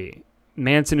those three.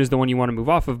 Manson is the one you want to move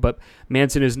off of, but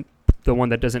Manson is the one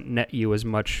that doesn't net you as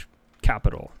much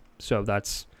capital. So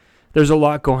there's a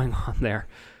lot going on there.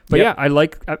 But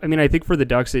I think for the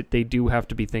Ducks, they do have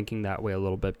to be thinking that way a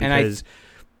little bit, because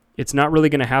it's not really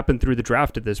going to happen through the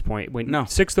draft at this point.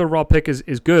 6th overall pick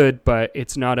is good, but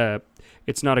it's not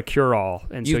it's not a cure-all,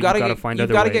 and so you've got to find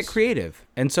other ways. You've got to get creative.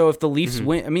 And so if the Leafs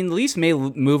win, I mean, the Leafs may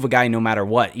move a guy no matter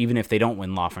what, even if they don't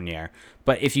win Lafreniere.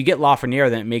 But if you get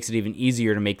Lafreniere, then it makes it even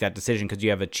easier to make that decision because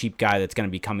you have a cheap guy that's going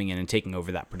to be coming in and taking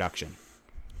over that production.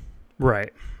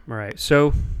 Right.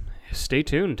 So stay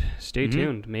tuned.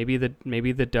 Maybe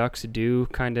the Ducks do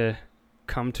kind of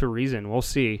come to reason. We'll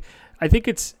see. I think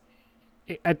it's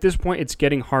at this point it's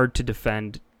getting hard to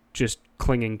defend just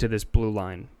clinging to this blue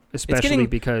line, especially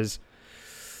because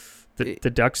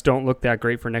the Ducks don't look that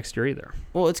great for next year either.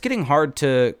 Well, it's getting hard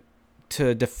to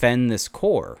defend this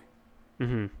core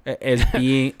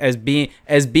as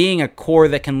being a core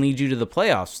that can lead you to the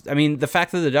playoffs. I mean, the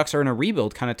fact that the Ducks are in a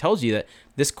rebuild kind of tells you that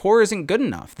this core isn't good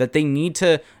enough, that they need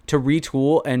to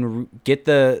retool and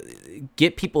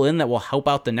get people in that will help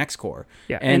out the next core.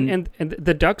 Yeah, and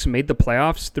the Ducks made the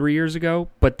playoffs 3 years ago,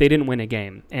 but they didn't win a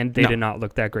game, and they did not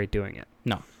look that great doing it.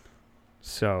 No.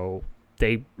 So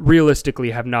they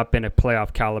realistically have not been a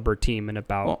playoff caliber team in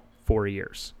about 4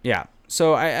 years. Yeah.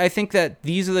 So I think that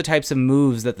these are the types of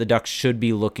moves that the Ducks should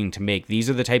be looking to make. These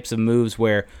are the types of moves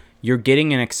where you're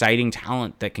getting an exciting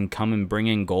talent that can come and bring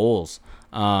in goals,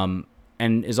 and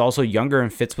is also younger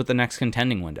and fits with the next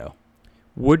contending window.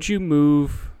 Would you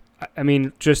move, I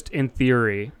mean, just in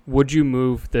theory, would you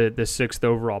move the 6th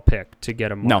overall pick to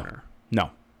get a Marner?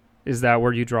 No. Is that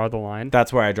where you draw the line?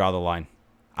 That's where I draw the line.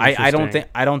 I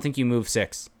don't think you move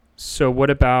 6. So what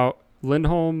about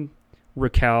Lindholm,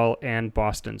 Raquel, and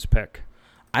Boston's pick?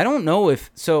 I don't know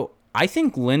if so. I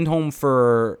think Lindholm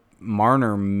for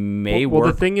Marner may work.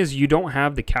 Well, the thing is, you don't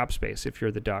have the cap space if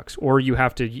you're the Ducks, or you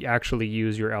have to actually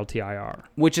use your LTIR,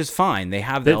 which is fine. They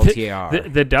have the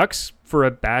LTIR. The Ducks, for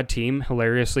a bad team,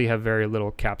 hilariously have very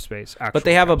little cap space. But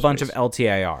they have a bunch of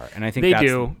LTIR, and I think they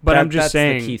do. But I'm just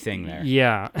saying, the key thing there.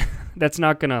 Yeah, that's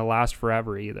not going to last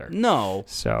forever either. No.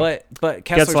 So, but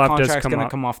Kessler's contract's going to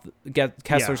come off.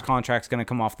 Kessler's contract's going to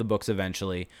come off the books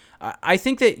eventually. I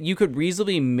think that you could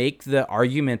reasonably make the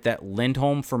argument that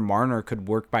Lindholm for Marner could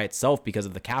work by itself because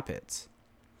of the cap hits.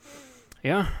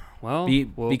 Yeah. Well,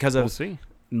 because we'll see.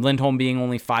 Lindholm being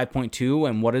only 5.2,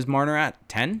 and what is Marner at?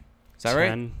 10? Is that 10,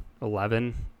 right?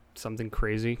 11, something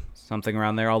crazy. Something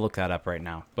around there. I'll look that up right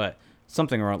now. But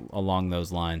something along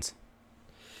those lines.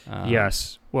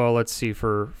 Yes. Well, let's see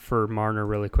for Marner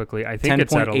really quickly. I think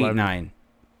it's at 11.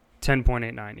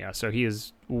 10.89. Yeah. So he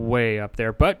is way up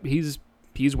there, but he's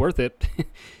worth it.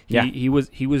 He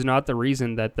was not the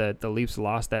reason that the Leafs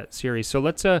lost that series. So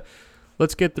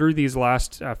let's get through these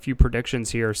last few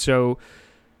predictions here. So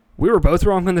we were both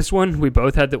wrong on this one. We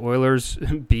both had the Oilers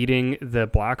beating the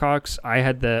Blackhawks. I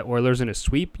had the Oilers in a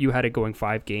sweep. You had it going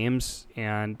 5 games,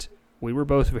 and we were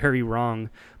both very wrong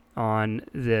on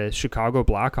the Chicago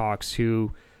Blackhawks,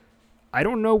 who I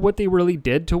don't know what they really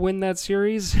did to win that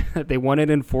series. They won it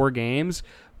in 4 games,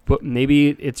 but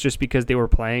maybe it's just because they were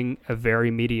playing a very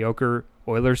mediocre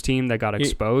Oilers team that got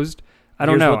exposed. I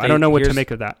don't know. I don't know what to make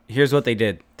of that. Here's what they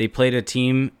did. They played a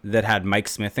team that had Mike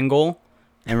Smith in goal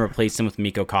and replaced him with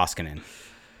Mikko Koskinen.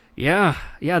 Yeah,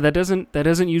 that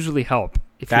doesn't usually help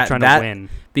if you're trying to win.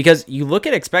 Because you look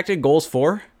at expected goals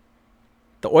for,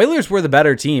 the Oilers were the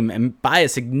better team and by a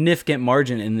significant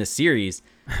margin in this series.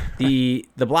 The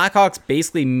Blackhawks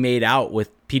basically made out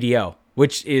with PDO,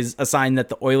 which is a sign that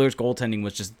the Oilers' goaltending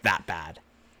was just that bad.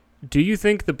 Do you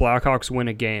think the Blackhawks win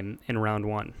a game in round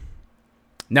 1?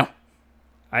 No.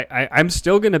 I'm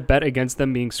still going to bet against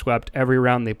them being swept every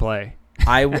round they play.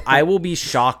 I will be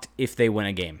shocked if they win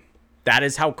a game. That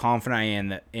is how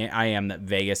confident I am that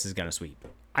Vegas is going to sweep.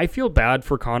 I feel bad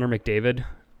for Connor McDavid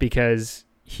because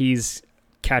he's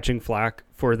catching flack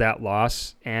for that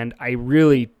loss, and I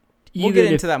really... We'll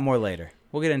get into that more later.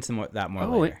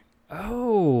 Later.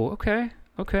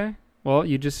 Okay. Well,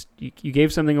 you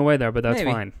gave something away there, but that's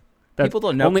fine. People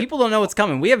don't know. People don't know what's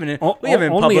coming. We haven't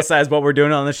publicized what we're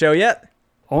doing on the show yet.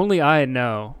 Only I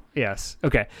know. Yes.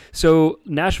 Okay. So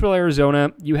Nashville,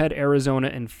 Arizona. You had Arizona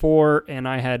in 4, and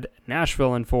I had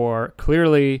Nashville in 4.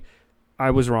 Clearly,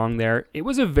 I was wrong there. It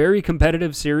was a very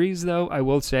competitive series, though. I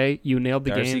will say you nailed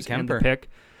the games and the pick.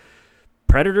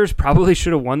 Predators probably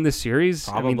should have won this series.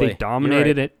 Probably. I mean, they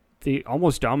dominated it. They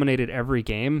almost dominated every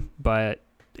game, but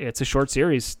it's a short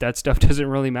series. That stuff doesn't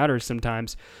really matter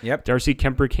sometimes. Yep. Darcy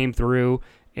Kemper came through,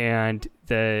 and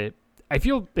I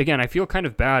feel kind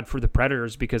of bad for the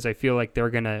Predators because I feel like they're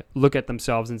going to look at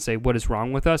themselves and say, what is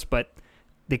wrong with us? But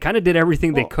they kind of did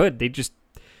everything they could. They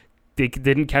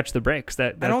didn't catch the breaks.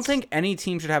 I don't think any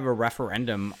team should have a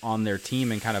referendum on their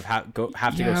team and kind of have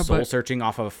to go soul searching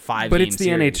off of a 5-game series. But it's the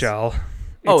NHL.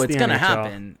 It's going to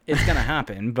happen. It's going to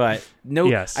happen. But no,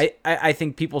 yes. I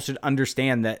think people should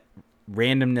understand that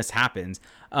randomness happens.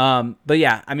 But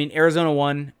yeah, I mean, Arizona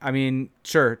won. I mean,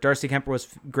 sure, Darcy Kemper was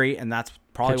great, and that's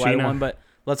probably why they won. But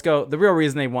let's go. The real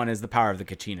reason they won is the power of the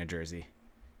Kachina jersey.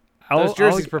 Those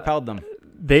jerseys propelled them.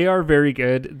 They are very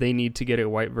good. They need to get a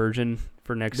white version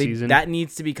for next season. That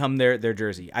needs to become their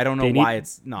jersey. I don't know why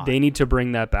it's not. They need to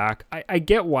bring that back. I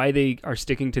get why they are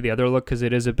sticking to the other look because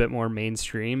it is a bit more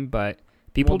mainstream, but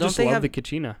people just love the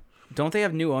Kachina. Don't they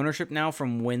have new ownership now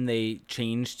from when they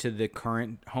changed to the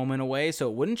current home and away? So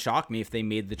it wouldn't shock me if they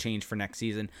made the change for next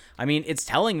season. I mean, it's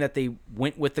telling that they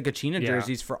went with the Kachina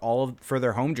jerseys for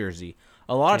their home jersey.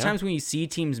 A lot of times when you see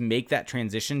teams make that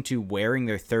transition to wearing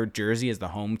their third jersey as the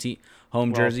home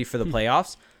jersey for the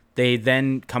playoffs, they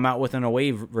then come out with an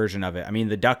away version of it. I mean,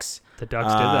 the Ducks did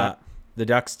that. The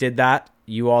Ducks did that.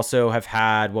 You also have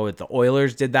had the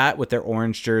Oilers did that with their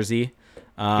orange jersey.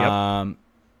 Although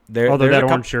that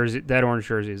orange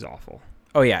jersey is awful.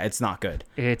 Oh yeah, it's not good.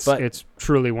 It's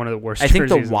truly one of the worst. I think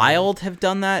the Wild have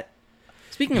done that.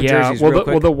 Speaking of jerseys, real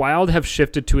quick. The Wild have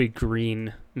shifted to a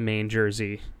green main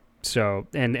jersey. So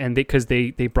and because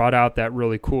they brought out that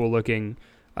really cool looking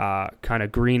kind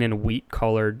of green and wheat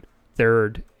colored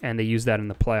third, and they use that in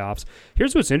the playoffs.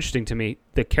 Here's what's interesting to me: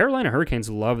 the Carolina Hurricanes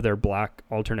love their black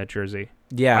alternate jersey.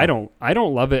 Yeah, I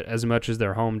don't love it as much as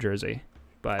their home jersey,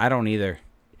 but I don't either.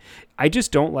 I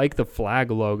just don't like the flag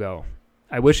logo.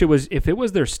 I wish if it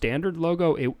was their standard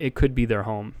logo, it could be their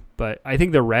home, but I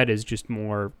think the red is just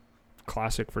more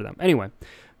classic for them. Anyway,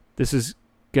 this is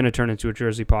going to turn into a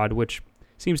jersey pod, which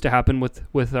seems to happen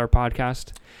with our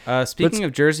podcast. Speaking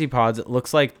of jersey pods, it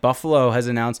looks like Buffalo has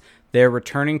announced they're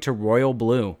returning to royal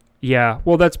blue. Yeah,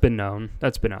 well, that's been known.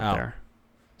 That's been out there.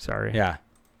 Sorry. Yeah.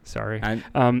 Sorry.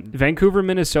 Vancouver,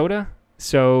 Minnesota.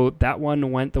 So that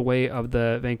one went the way of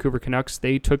the Vancouver Canucks.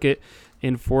 They took it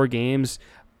in 4 games.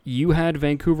 You had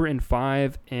Vancouver in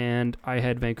 5, and I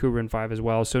had Vancouver in 5 as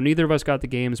well. So neither of us got the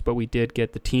games, but we did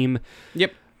get the team.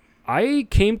 Yep. I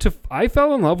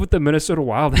fell in love with the Minnesota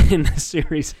Wild in this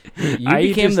series. You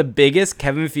became the biggest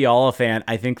Kevin Fiala fan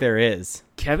I think there is.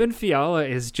 Kevin Fiala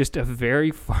is just a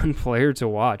very fun player to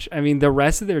watch. I mean, the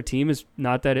rest of their team is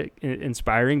not that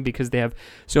inspiring because they have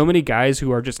so many guys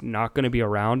who are just not going to be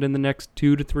around in the next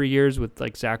 2 to 3 years with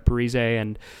like Zach Parise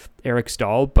and Eric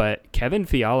Stahl. But Kevin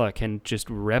Fiala can just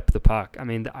rip the puck. I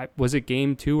mean, was it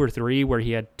game 2 or 3 where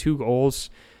he had 2 goals?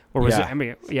 Or was it? I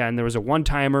mean, yeah, and there was a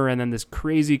one-timer, and then this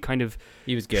crazy kind of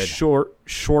he was good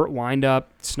short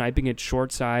wind-up, sniping it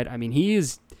short side. I mean,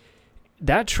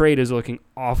 that trade is looking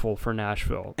awful for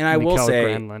Nashville. And I will say,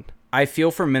 Granlund. I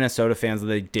feel for Minnesota fans that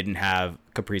they didn't have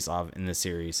Kaprizov in this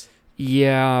series.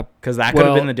 Yeah, because that could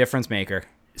have been the difference maker.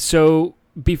 So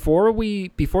before the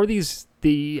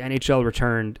NHL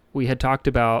returned, we had talked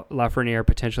about Lafreniere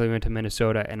potentially went to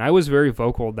Minnesota, and I was very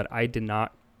vocal that I did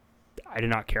not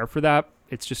care for that.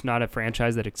 It's just not a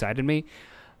franchise that excited me.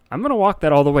 I'm going to walk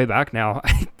that all the way back now.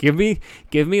 give me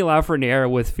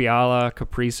Lafreniere with Fiala,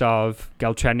 Kaprizov,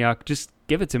 Galchenyuk. Just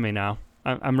give it to me now.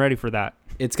 I'm ready for that.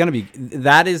 It's going to be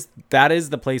that is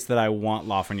the place that I want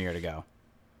Lafreniere to go.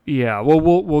 Yeah, well,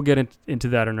 we'll get into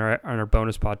that on our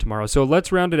bonus pod tomorrow. So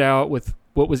let's round it out with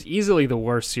what was easily the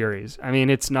worst series. I mean,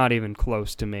 it's not even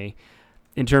close to me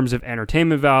in terms of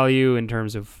entertainment value, in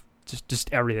terms of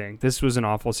just everything. This was an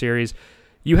awful series.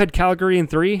 You had Calgary in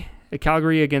 3,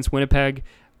 Calgary against Winnipeg.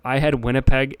 I had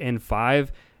Winnipeg in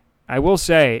 5. I will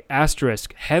say,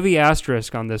 heavy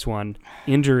asterisk on this one.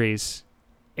 Injuries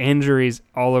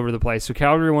all over the place. So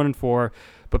Calgary 1 and 4,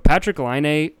 but Patrick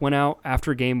Laine went out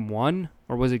after game 1,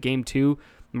 or was it game 2?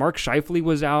 Mark Scheifele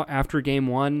was out after game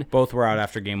 1. Both were out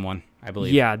after game 1, I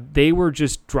believe. Yeah, they were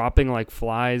just dropping like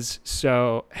flies.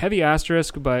 So heavy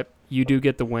asterisk, but you do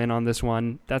get the win on this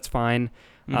one. That's fine.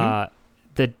 Mm-hmm.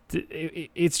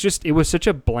 It was such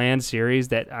a bland series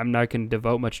that I'm not going to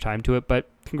devote much time to it, but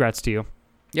congrats to you.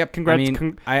 Yep. Congrats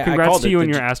to you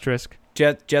and your asterisk.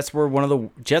 Jets were one of the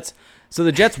Jets. So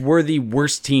the Jets were the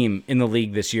worst team in the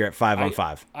league this year at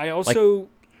 5-on-5.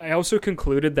 I also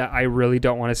concluded that I really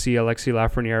don't want to see Alexis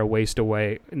Lafreniere waste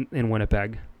away in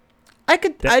Winnipeg. I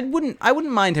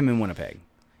wouldn't mind him in Winnipeg.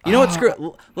 You know what? Screw it.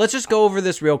 Let's just go over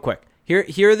this real quick.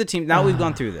 Here are the teams. Now we've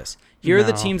gone through this. Here are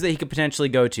the teams that he could potentially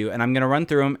go to, and I'm going to run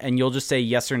through them, and you'll just say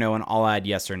yes or no, and I'll add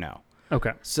yes or no.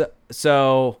 Okay.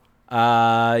 So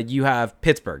you have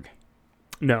Pittsburgh.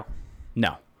 No.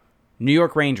 New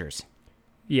York Rangers.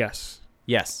 Yes.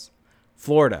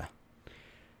 Florida.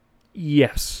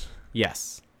 Yes.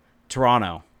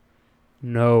 Toronto.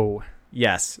 No.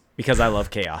 Yes, because I love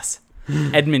chaos.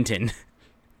 Edmonton.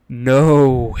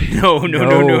 No.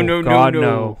 No.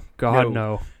 God,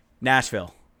 no.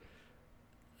 Nashville.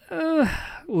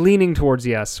 Leaning towards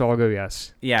yes, so I'll go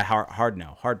yes. Yeah, hard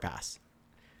no. Hard pass.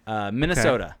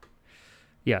 Minnesota. Okay.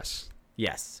 Yes.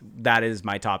 Yes, that is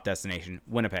my top destination.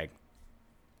 Winnipeg.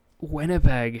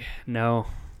 Winnipeg. No.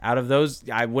 Out of those,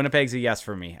 Winnipeg's a yes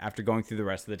for me. After going through the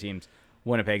rest of the teams,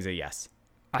 Winnipeg's a yes.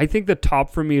 I think the top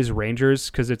for me is Rangers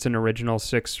because it's an original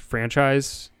 6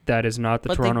 franchise that is not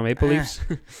the Toronto Maple Leafs.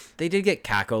 They did get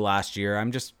Kako last year.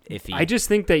 I'm just iffy. I just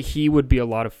think that he would be a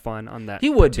lot of fun on that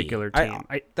particular team.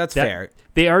 That's fair.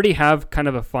 They already have kind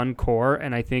of a fun core,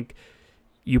 and I think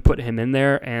you put him in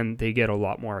there and they get a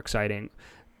lot more exciting.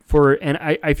 And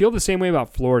I feel the same way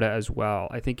about Florida as well.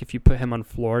 I think if you put him on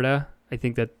Florida, I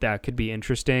think that could be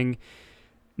interesting.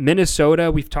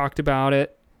 Minnesota, we've talked about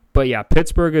it. But yeah,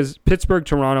 Pittsburgh,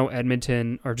 Toronto,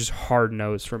 Edmonton are just hard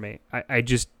no's for me. I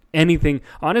just anything.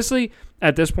 Honestly,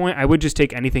 at this point, I would just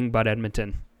take anything but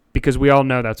Edmonton because we all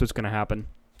know that's what's going to happen.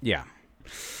 Yeah.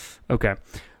 Okay.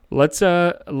 Let's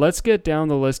get down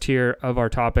the list here of our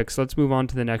topics. Let's move on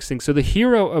to the next thing. So the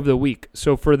hero of the week.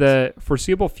 So for the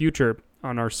foreseeable future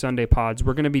on our Sunday pods,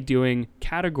 we're going to be doing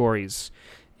categories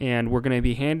and we're going to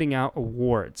be handing out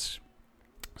awards.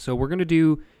 So we're going to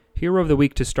do Hero of the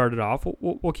Week to start it off.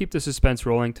 We'll keep the suspense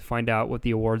rolling to find out what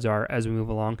the awards are as we move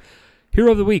along.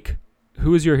 Hero of the Week.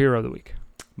 Who is your Hero of the Week?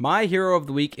 My Hero of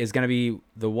the Week is going to be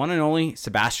the one and only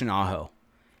Sebastian Aho.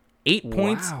 8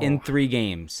 points in 3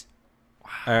 games.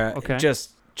 Wow. Okay.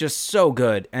 Just so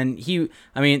good. And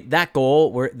that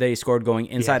goal where they scored going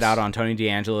inside out on Tony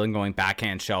DeAngelo and going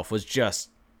backhand shelf was just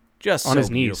on so his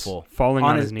beautiful. Knees. Falling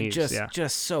on his knees.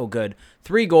 Just so good.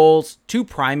 3 goals, 2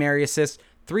 primary assists,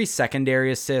 3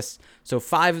 secondary assists. So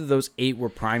 5 of those 8 were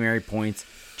primary points.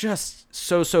 Just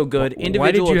so good.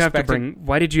 Why did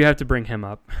you have to bring him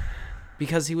up?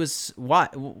 Because he was why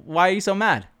are you so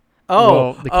mad?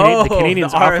 The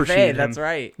Canadians offer sheet him. That's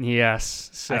right. Yes.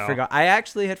 So. I forgot. I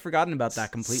actually had forgotten about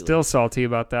that completely. Still salty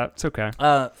about that. It's okay.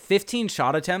 15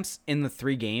 shot attempts in the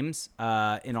 3 games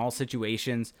in all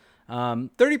situations.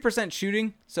 30%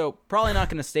 shooting, so probably not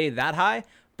going to stay that high,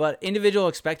 but individual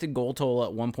expected goal total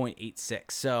at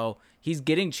 1.86. So he's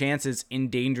getting chances in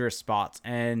dangerous spots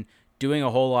and doing a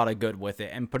whole lot of good with it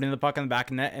and putting the puck in the back of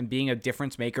the net and being a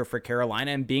difference maker for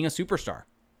Carolina and being a superstar.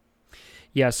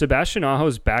 Yeah, Sebastian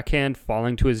Aho's backhand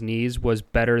falling to his knees was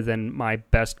better than my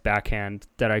best backhand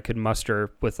that I could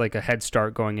muster with like a head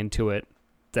start going into it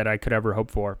that I could ever hope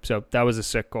for. So that was a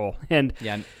sick goal. And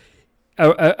yeah.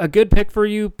 A good pick for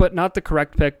you, but not the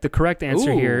correct pick. The correct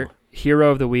answer here, Hero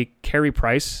of the Week, Carey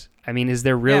Price. I mean, is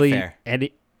there really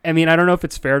any... I mean, I don't know if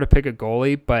it's fair to pick a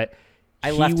goalie, but I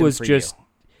left him for you.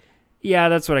 Yeah,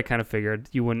 that's what I kind of figured.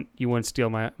 You wouldn't steal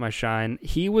my shine.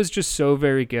 He was just so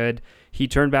very good. He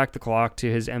turned back the clock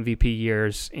to his MVP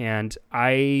years, and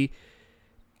I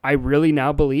really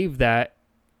now believe that.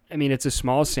 I mean, it's a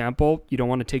small sample. You don't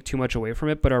want to take too much away from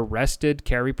it, but a rested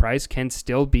Carey Price can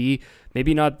still be,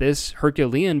 maybe not this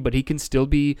Herculean, but he can still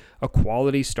be a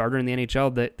quality starter in the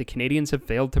NHL. The Canadians have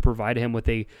failed to provide him with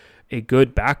a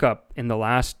good backup in the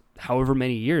last however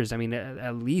many years. I mean,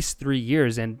 at least 3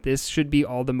 years, and this should be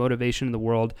all the motivation in the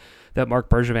world that Marc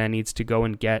Bergevin needs to go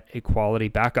and get a quality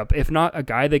backup. If not a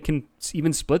guy that can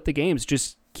even split the games,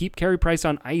 just keep Carey Price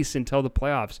on ice until the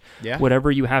playoffs. Yeah.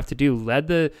 Whatever you have to do. Led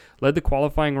the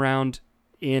qualifying round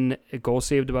in a goal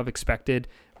saved above expected,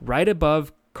 right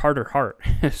above Carter Hart.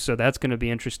 So that's going to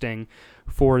be interesting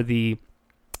for the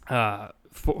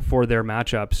for their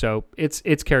matchup. So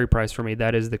it's Carey Price for me.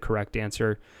 That is the correct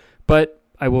answer. But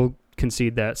I will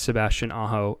concede that Sebastian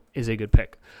Aho is a good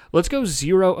pick. Let's go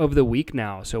zero of the week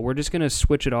now. So we're just going to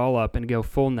switch it all up and go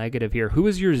full negative here. Who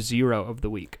is your zero of the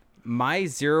week? My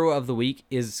zero of the week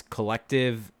is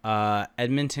collective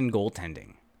Edmonton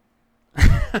goaltending.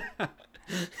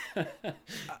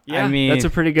 Yeah, I mean, that's a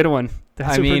pretty good one.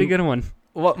 Pretty good one.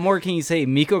 What more can you say?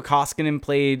 Mikko Koskinen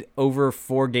played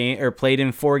played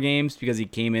in 4 games because he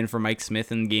came in for Mike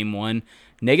Smith in game 1.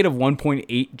 Negative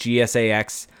 1.8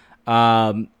 GSAX.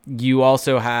 You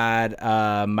also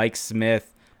had Mike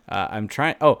Smith. I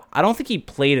don't think he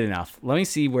played enough. Let me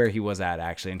see where he was at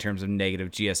actually in terms of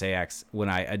negative GSAX when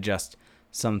I adjust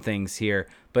some things here.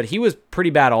 But he was pretty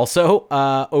bad also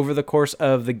over the course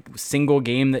of the single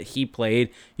game that he played.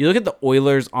 You look at the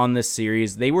Oilers on this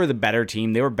series, they were the better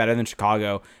team. They were better than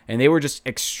Chicago, and they were just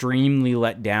extremely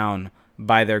let down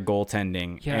by their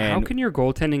goaltending. Yeah, how can your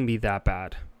goaltending be that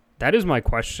bad? That is my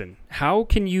question. How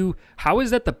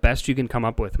is that the best you can come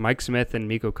up with, Mike Smith and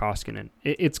Mikko Koskinen?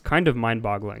 It's kind of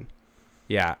mind-boggling.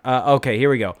 Yeah. Okay, here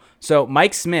we go. So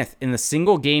Mike Smith, in the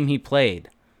single game he played,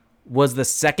 was the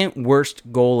second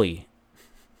worst goalie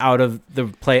out of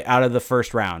the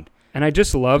first round. And I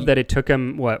just love that it took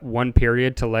him, 1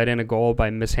 period to let in a goal by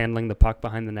mishandling the puck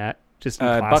behind the net. Just in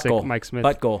classic Mike Smith.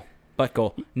 Butt goal. But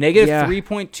goal. Negative Yeah.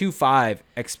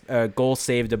 3.25 goals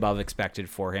saved above expected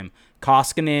for him.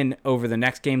 Koskinen over the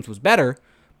next games was better,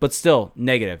 but still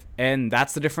negative. And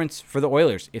that's the difference for the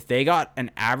Oilers. If they got an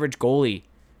average goalie,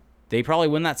 they probably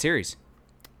win that series.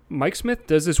 Mike Smith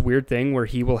does this weird thing where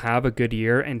he will have a good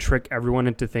year and trick everyone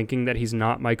into thinking that he's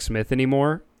not Mike Smith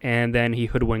anymore, and then he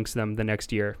hoodwinks them the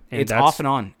next year. And It's off and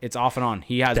on. It's off and on.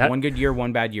 He has one good year,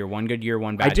 one bad year, one good year,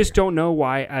 one bad year. I just don't know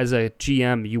why, as a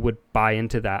GM, you would buy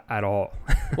into that at all.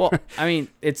 Well, I mean,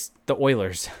 it's the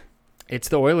Oilers. It's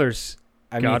the Oilers.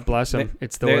 God bless them.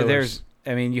 It's the Oilers.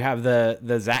 You have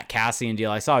the Zach Cassian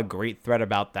deal. I saw a great thread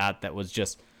about that was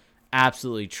just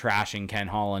absolutely trashing Ken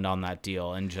Holland on that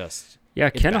deal and just... Yeah,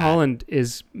 Ken Holland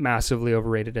is massively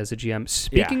overrated as a GM.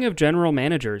 Speaking of general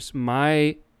managers,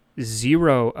 my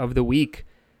 0 of the week,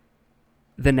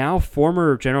 the now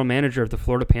former general manager of the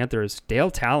Florida Panthers,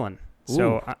 Dale Talon. Ooh.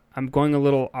 So I'm going a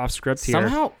little off script here.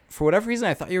 Somehow, for whatever reason,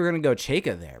 I thought you were going to go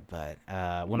Chayka there, but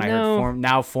when I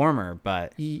heard former,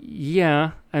 but...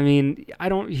 Yeah, I mean, I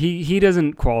don't... He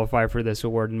doesn't qualify for this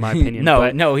award, in my opinion.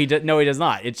 No, he does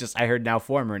not. It's just I heard now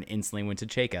former and instantly went to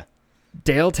Chayka.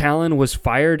 Dale Talon was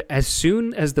fired as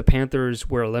soon as the Panthers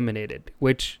were eliminated,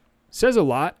 which says a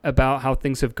lot about how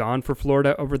things have gone for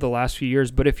Florida over the last few years.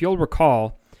 But if you'll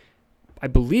recall, I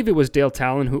believe it was Dale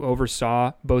Talon who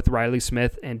oversaw both Riley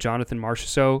Smith and Jonathan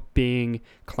Marchessault being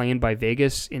claimed by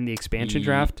Vegas in the expansion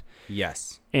draft.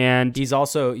 Yes. And he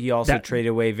also traded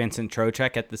away Vincent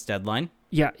Trocheck at this deadline.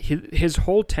 Yeah, his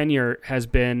whole tenure has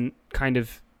been kind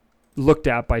of looked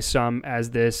at by some as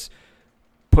this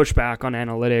pushback on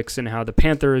analytics and how the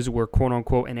Panthers were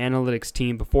quote-unquote an analytics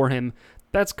team before him.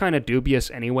 That's kind of dubious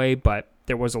anyway, but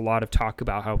there was a lot of talk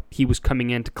about how he was coming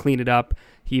in to clean it up.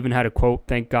 He even had a quote,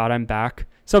 "Thank God I'm back,"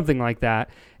 something like that.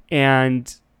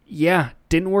 And yeah,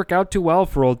 didn't work out too well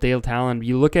for old Dale Talon.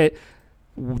 You look at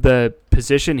the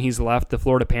position he's left the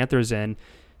Florida Panthers in,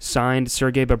 signed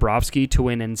Sergei Bobrovsky to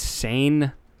an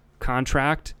insane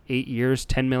contract, 8 years,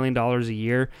 $10 million a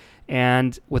year,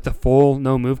 and with a full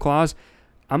no-move clause.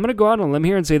 I'm going to go out on a limb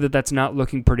here and say that that's not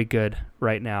looking pretty good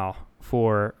right now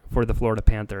for the Florida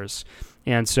Panthers.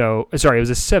 And so, sorry, it was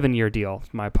a 7-year deal.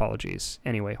 My apologies.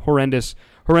 Anyway, horrendous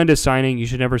signing. You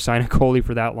should never sign a goalie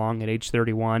for that long at age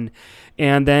 31.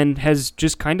 And then has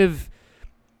just kind of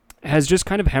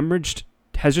hemorrhaged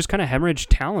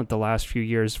talent the last few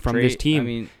years from this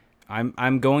team. I mean,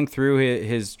 I'm going through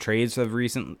his trades of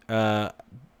recent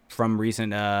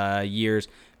years.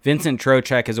 Vincent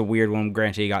Trocheck is a weird one.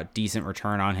 Granted, he got decent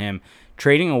return on him.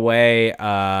 Trading away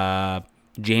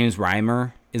James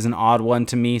Reimer is an odd one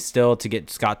to me still, to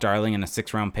get Scott Darling in a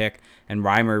 6th-round pick. And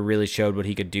Reimer really showed what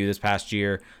he could do this past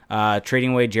year.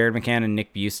 Trading away Jared McCann and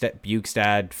Nick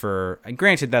Bukestad for...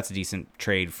 Granted, that's a decent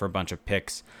trade for a bunch of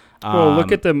picks. Well,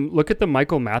 look at the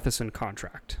Michael Matheson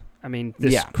contract. I mean,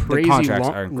 this crazy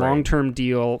long-term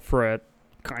deal for a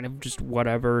kind of just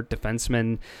whatever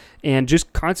defenseman, and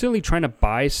just constantly trying to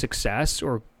buy success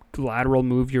or lateral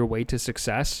move your way to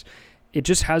success. It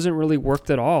just hasn't really worked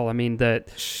at all. I mean,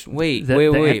 wait.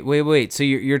 So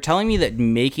you're telling me that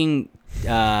making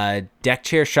deck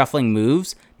chair shuffling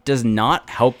moves does not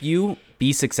help you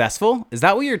be successful? Is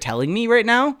that what you're telling me right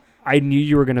now? I knew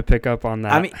you were going to pick up on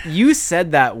that. I mean, you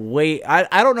said that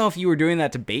I don't know if you were doing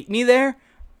that to bait me there.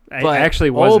 But, I actually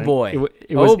wasn't. Oh boy.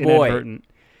 It was inadvertent.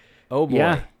 Oh boy.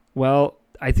 Yeah. Well,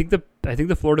 I think the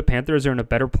Florida Panthers are in a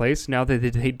better place now that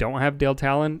they don't have Dale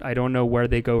Talon. I don't know where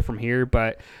they go from here,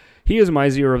 but he is my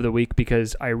 0 of the week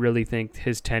because I really think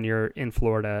his tenure in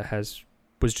Florida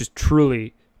was just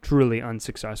truly, truly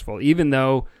unsuccessful. Even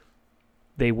though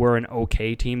they were an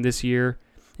okay team this year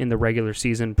in the regular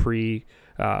season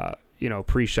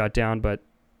pre-shutdown, but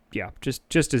yeah,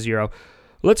 just a 0.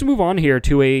 Let's move on here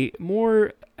to a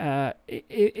more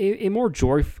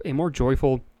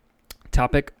joyful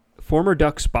topic. Former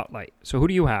Duck spotlight. So who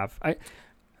do you have? I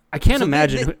can't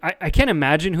imagine. I can't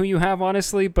imagine who you have,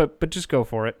 honestly. But just go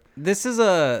for it. This is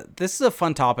a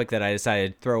fun topic that I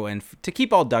decided to throw in to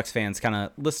keep all Ducks fans kind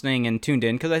of listening and tuned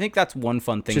in, because I think that's one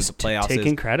fun thing just of the playoffs.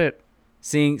 Taking credit.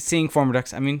 Seeing former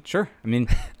Ducks. I mean, sure. I mean,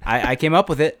 I came up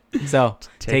with it, so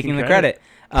taking the credit.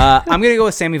 I'm gonna go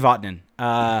with Sami Vatanen.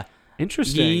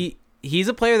 Interesting. He's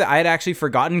a player that I had actually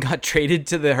forgotten got traded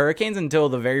to the Hurricanes until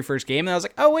the very first game. And I was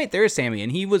like, oh, wait, there's Sammy.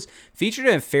 And he was featured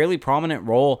in a fairly prominent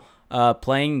role,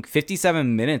 playing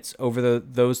 57 minutes over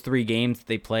those 3 games that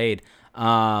they played,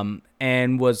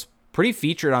 and was pretty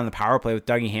featured on the power play with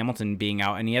Dougie Hamilton being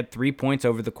out. And he had 3 points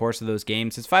over the course of those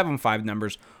games. His 5-on-5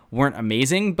 numbers weren't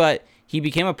amazing, but he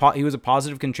was a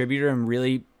positive contributor. And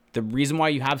really, the reason why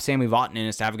you have Sami Vatanen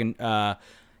is to have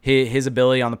his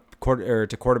ability on the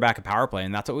to quarterback a power play,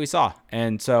 and that's what we saw.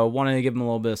 And so wanted to give him a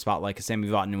little bit of spotlight because Sammy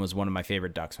Vatanen was one of my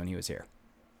favorite Ducks when he was here.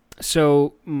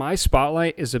 So my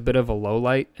spotlight is a bit of a low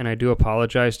light, and I do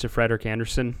apologize to Frederik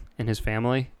Andersen and his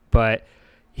family, but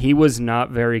he was not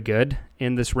very good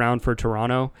in this round for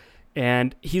Toronto,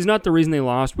 and he's not the reason they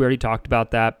lost. We already talked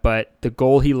about that, but the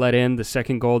goal he let in, the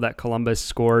second goal that Columbus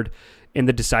scored in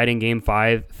the deciding Game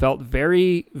 5, felt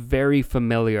very, very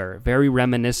familiar, very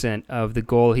reminiscent of the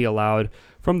goal he allowed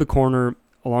from the corner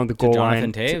along the goal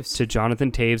line to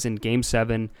Jonathan Toews in Game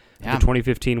 7 of the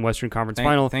 2015 Western Conference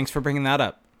Final. Thanks for bringing that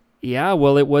up. Yeah,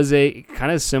 well, it was a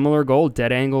kind of similar goal,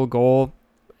 dead angle goal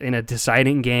in a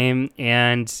deciding game,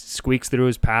 and squeaks through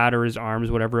his pad or his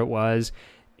arms, whatever it was,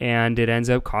 and it ends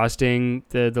up costing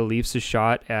the Leafs a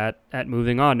shot at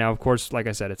moving on. Now, of course, like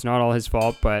I said, it's not all his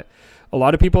fault, but a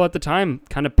lot of people at the time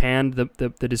kind of panned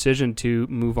the decision to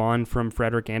move on from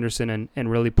Frederik Andersen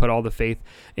and really put all the faith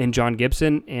in John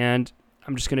Gibson, and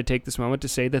I'm just going to take this moment to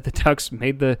say that the Ducks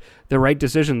made the right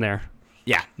decision there.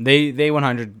 Yeah, they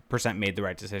 100% made the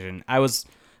right decision. I was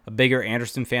a bigger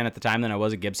Andersen fan at the time than I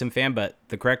was a Gibson fan, but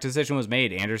the correct decision was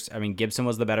made. Gibson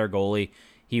was the better goalie.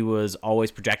 He was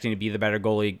always projecting to be the better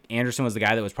goalie. Andersen was the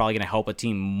guy that was probably going to help a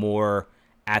team more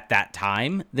at that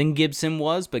time than Gibson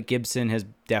was, but Gibson has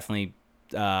definitely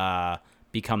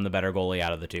become the better goalie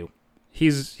out of the two.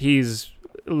 He's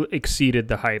exceeded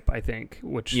the hype, I think,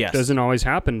 which doesn't always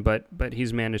happen, but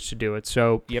he's managed to do it.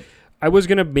 So yep. I was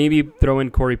going to maybe throw in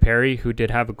Corey Perry, who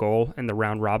did have a goal in the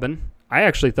round robin. I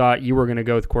actually thought you were going to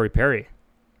go with Corey Perry,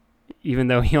 even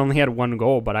though he only had one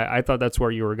goal, but I thought that's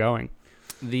where you were going.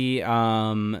 The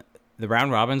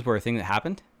round robins were a thing that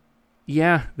happened?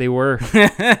 Yeah, they were.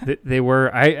 They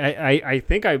were. I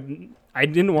think I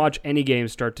didn't watch any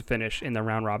games start to finish in the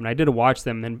round robin. I did watch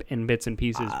them in bits and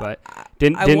pieces, but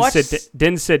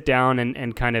didn't sit down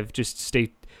and kind of just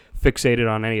stay fixated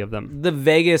on any of them. The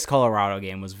Vegas Colorado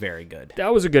game was very good.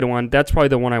 That was a good one. That's probably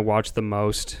the one I watched the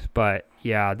most. But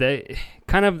yeah, they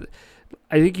kind of.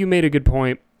 I think you made a good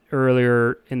point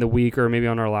earlier in the week, or maybe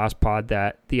on our last pod,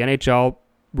 that the NHL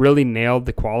really nailed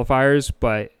the qualifiers,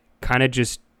 but kind of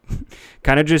just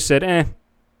said, I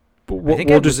think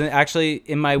it was actually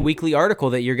in my weekly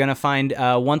article that you're going to find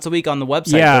once a week on the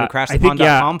website. Yeah, go to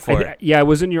crashthepond.com for it. Yeah, it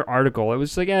was in your article. It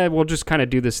was like, we'll just kind of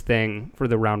do this thing for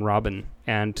the round robin,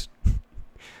 and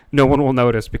no one will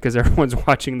notice because everyone's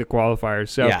watching the qualifiers.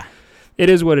 So yeah. It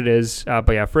is what it is.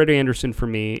 But yeah, Freddie Andersen for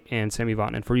me and Sammy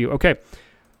Vatanen for you. Okay,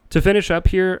 to finish up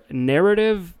here,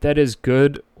 narrative that is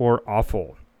good or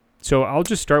awful. So I'll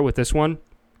just start with this one.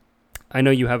 I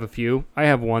know you have a few. I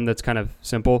have one that's kind of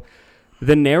simple.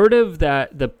 The narrative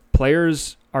that the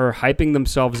players are hyping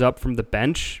themselves up from the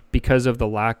bench because of the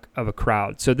lack of a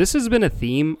crowd. So this has been a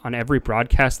theme on every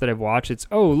broadcast that I've watched. It's,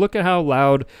 look at how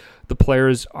loud the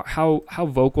players are, how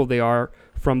vocal they are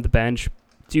from the bench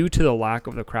due to the lack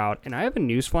of the crowd. And I have a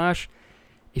newsflash.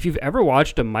 If you've ever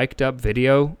watched a mic'd up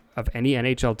video of any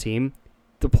NHL team,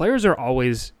 the players are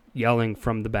always yelling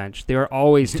from the bench. They are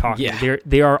always talking. Yeah.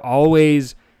 They are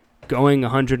always going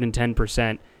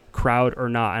 110%. Crowd or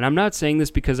not. And I'm not saying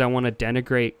this because I want to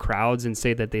denigrate crowds and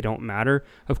say that they don't matter.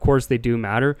 Of course they do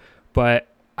matter, but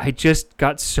I just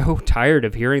got so tired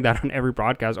of hearing that on every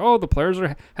broadcast. Oh, the players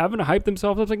are having to hype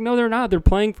themselves. I was like, no, they're not. They're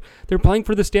playing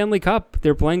for the Stanley Cup.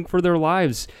 They're playing for their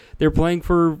lives. They're playing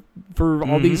for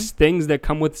all these things that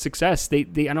come with success. I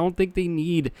don't think they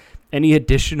need any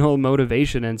additional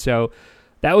motivation. And so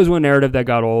that was one narrative that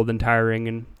got old and tiring,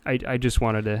 and I just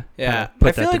wanted to put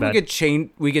I feel that like to bed.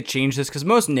 we could change this because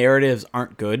most narratives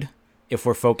aren't good if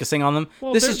we're focusing on them.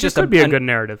 Well, this could be a good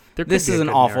narrative. This is an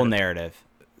awful narrative.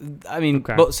 I mean,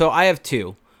 so I have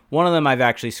two. One of them I've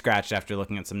actually scratched after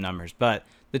looking at some numbers, but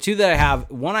the two that I have,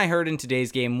 one I heard in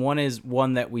today's game, one is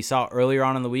one that we saw earlier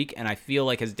on in the week, and I feel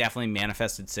like has definitely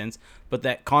manifested since, but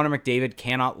that Connor McDavid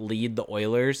cannot lead the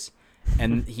Oilers,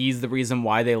 and he's the reason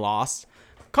why they lost.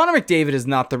 Connor McDavid is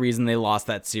not the reason they lost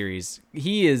that series.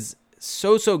 He is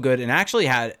so good and actually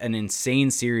had an insane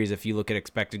series if you look at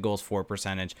expected goals for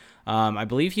percentage. I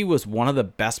believe he was one of the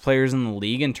best players in the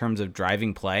league in terms of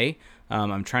driving play.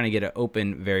 I'm trying to get it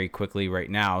open very quickly right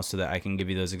now so that I can give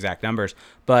you those exact numbers.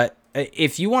 But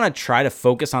if you want to try to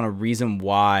focus on a reason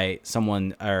why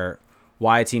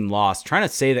why a team lost, trying to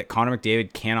say that Connor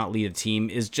McDavid cannot lead a team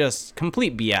is just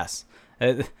complete BS.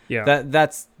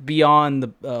 That's beyond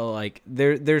the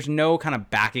there's no kind of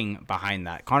backing behind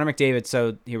that. Connor McDavid,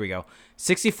 so here we go.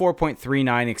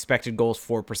 64.39 expected goals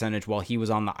for percentage while he was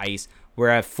on the ice,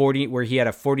 where he had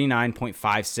a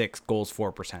 49.56 goals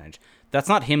for percentage. That's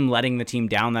not him letting the team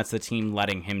down, that's the team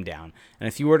letting him down. And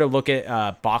if you were to look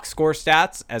at box score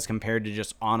stats as compared to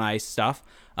just on ice stuff,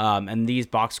 And these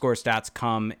box score stats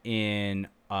come in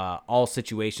all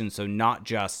situations, so not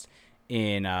just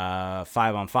in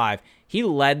 5-on-5. He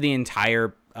led the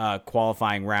entire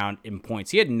qualifying round in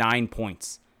points. He had 9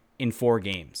 points in 4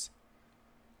 games.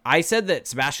 I said that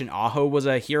Sebastian Aho was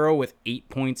a hero with 8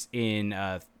 points in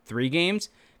 3 games.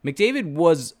 McDavid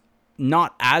was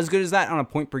not as good as that on a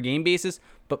point per game basis,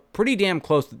 but pretty damn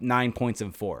close with 9 points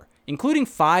in 4, including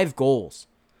 5 goals.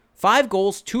 5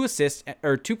 goals, 2 assists,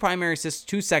 or 2 primary assists,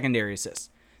 2 secondary assists.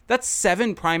 That's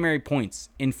 7 primary points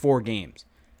in 4 games.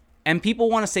 And people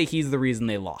want to say he's the reason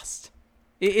they lost.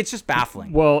 It's just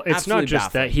baffling. Well, it's Absolutely not just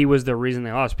baffling. that he was the reason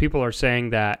they lost. People are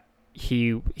saying that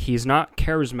he's not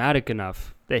charismatic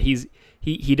enough, that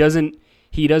he doesn't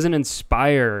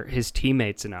inspire his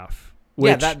teammates enough.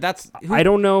 Which that's. I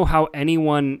don't know how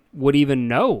anyone would even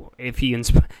know if he.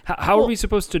 How are we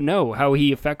supposed to know how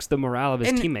he affects the morale of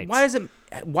his teammates?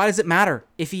 Why does it matter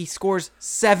if he scores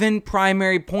 7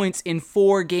 primary points in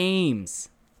 4 games?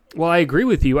 Well, I agree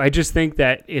with you. I just think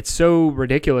that it's so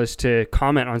ridiculous to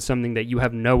comment on something that you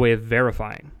have no way of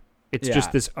verifying. It's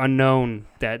just this unknown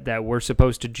that we're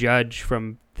supposed to judge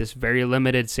from this very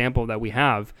limited sample that we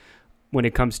have when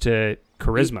it comes to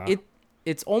charisma.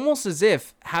 It's almost as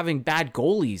if having bad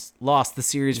goalies lost the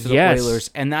series for the Oilers,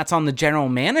 and that's on the general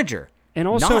manager. And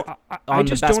also, I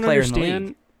just don't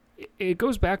understand. league. It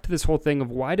goes back to this whole thing of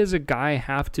why does a guy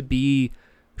have to be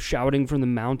shouting from the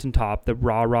mountaintop, the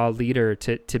rah-rah leader,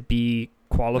 to be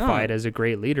qualified as a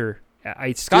great leader?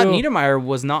 Scott Niedermayer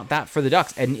was not that for the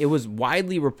Ducks, and it was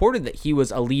widely reported that he was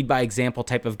a lead-by-example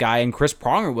type of guy, and Chris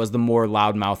Pronger was the more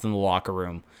loudmouth in the locker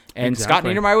room. And Scott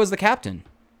Niedermayer was the captain.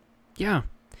 Yeah.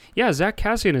 Yeah, Zach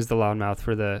Kassian is the loudmouth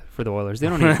for the Oilers. They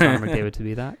don't need Connor McDavid to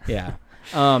be that. Yeah.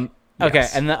 Okay,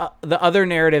 Yes. and the other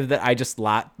narrative that I just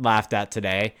laughed at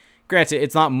today, granted,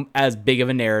 it's not as big of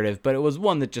a narrative, but it was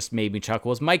one that just made me chuckle,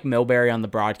 was Mike Milbury on the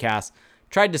broadcast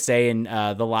tried to say in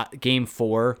Game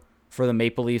 4 for the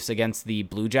Maple Leafs against the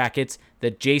Blue Jackets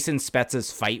that Jason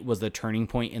Spezza's fight was the turning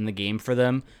point in the game for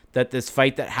them, that this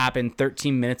fight that happened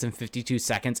 13 minutes and 52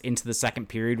 seconds into the second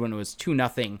period when it was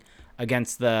 2-0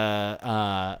 against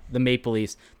the Maple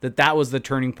Leafs, that was the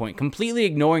turning point, completely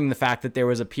ignoring the fact that there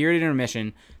was a period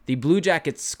intermission. The Blue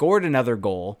Jackets scored another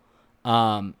goal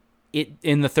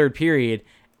in the third period,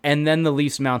 and then the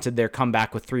Leafs mounted their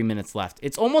comeback with 3 minutes left.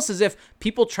 It's almost as if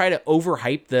people try to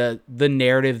overhype the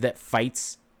narrative that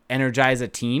fights energize a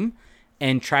team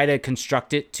and try to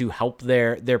construct it to help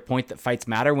their point that fights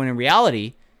matter, when in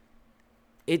reality,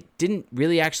 it didn't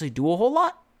really actually do a whole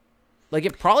lot. Like,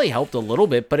 it probably helped a little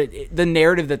bit, but the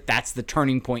narrative that's the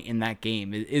turning point in that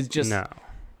game is just... No.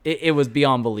 It was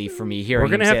beyond belief for me hearing.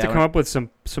 We're gonna have to come up with some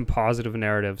positive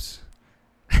narratives,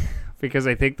 because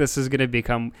I think this is gonna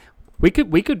become. We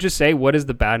could just say, what is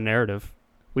the bad narrative?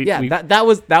 That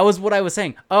was what I was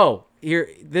saying. Oh, here,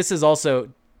 this is also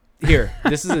here.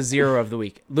 This is a 0 of the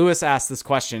week. Lewis asked this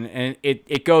question, and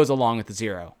it goes along with the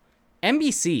 0.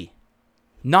 NBC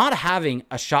not having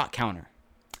a shot counter.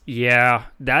 Yeah,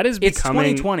 that is becoming.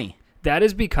 It's 2020. That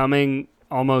is becoming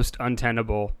almost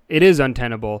untenable. It is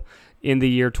untenable in the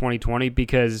year 2020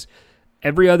 because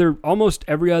almost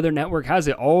every other network has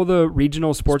it. All the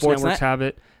regional sports networks have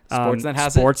it.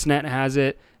 Sportsnet has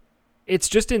it. It's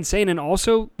just insane. And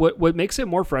also, what makes it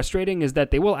more frustrating is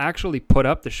that they will actually put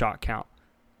up the shot count,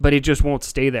 but it just won't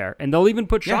stay there. And they'll even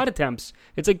put shot attempts.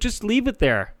 It's like, just leave it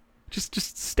there. Just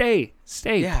stay,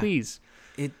 please.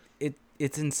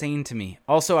 It's insane to me.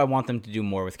 Also, I want them to do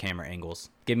more with camera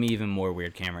angles. Give me even more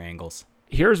weird camera angles.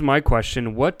 Here's my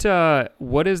question. What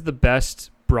is the best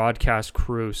broadcast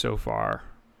crew so far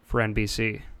for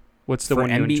NBC? What's the one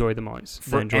you enjoy the most?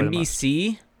 For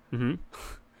NBC,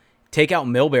 take out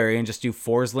Milbury and just do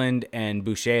Forsland and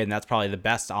Boucher, and that's probably the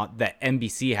best that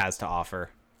NBC has to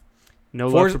offer. No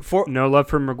love for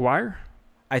McGuire?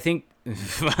 I think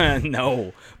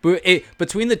no. But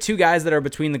between the two guys that are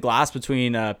between the glass,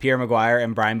 between Pierre McGuire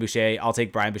and Brian Boucher, I'll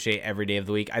take Brian Boucher every day of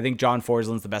the week. I think John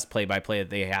Forsland's the best play-by-play that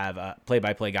they have,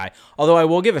 play-by-play guy. Although I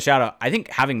will give a shout-out. I think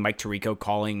having Mike Tirico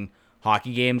calling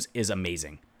hockey games is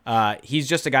amazing. He's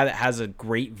just a guy that has a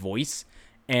great voice,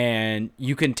 and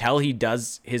you can tell he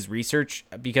does his research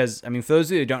because, I mean, for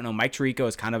those of you who don't know, Mike Tirico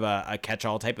is kind of a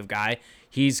catch-all type of guy.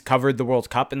 He's covered the World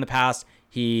Cup in the past.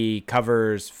 He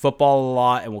covers football a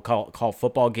lot and will call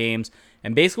football games,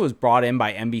 and basically was brought in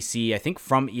by NBC, I think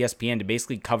from ESPN, to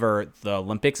basically cover the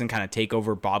Olympics and kind of take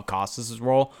over Bob Costas'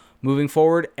 role moving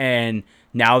forward. And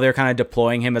now they're kind of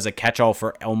deploying him as a catch-all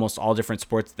for almost all different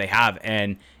sports that they have.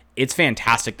 And it's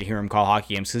fantastic to hear him call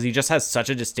hockey games because he just has such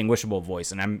a distinguishable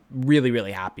voice, and I'm really,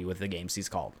 really happy with the games he's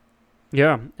called.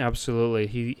 Yeah, absolutely.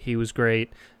 He was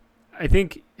great. I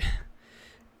think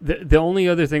The only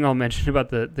other thing I'll mention about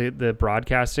the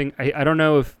broadcasting, I don't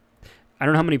know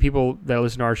how many people that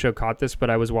listen to our show caught this, but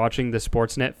I was watching the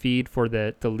Sportsnet feed for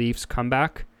the Leafs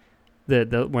comeback,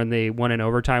 when they won in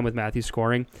overtime with Matthews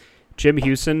scoring. Jim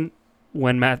Houston,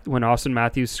 when Austin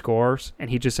Matthews scores, and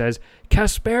he just says,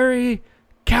 Kasperi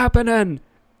Kapanen.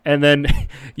 And then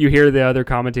you hear the other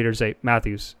commentators say,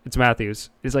 Matthews. It's Matthews.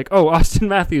 He's like, oh, Austin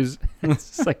Matthews.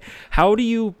 It's just like, how do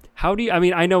you, I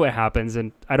mean, I know it happens,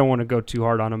 and I don't want to go too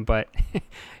hard on him, but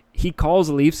he calls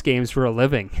Leafs games for a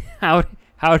living. How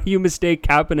do you mistake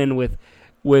Kapanen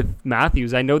with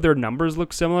Matthews? I know their numbers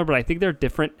look similar, but I think they're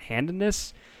different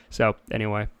handedness. So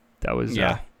anyway, that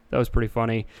was pretty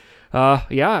funny.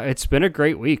 It's been a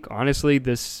great week. Honestly,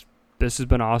 this has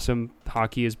been awesome.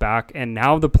 Hockey is back, and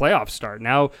now the playoffs start.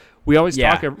 Now we always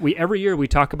talk. Every year we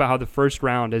talk about how the first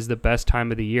round is the best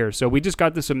time of the year. So we just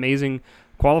got this amazing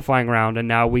qualifying round, and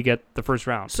now we get the first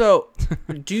round. So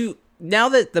now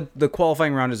that the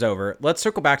qualifying round is over, let's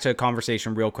circle back to a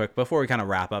conversation real quick before we kind of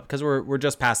wrap up, because we're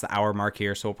just past the hour mark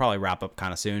here, so we'll probably wrap up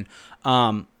kind of soon.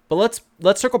 But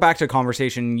let's circle back to a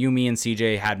conversation you, me, and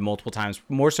CJ had multiple times,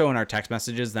 more so in our text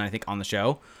messages than I think on the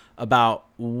show, about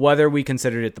whether we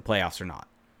considered it the playoffs or not.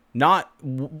 Not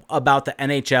about the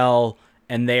NHL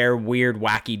and their weird,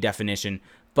 wacky definition,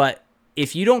 but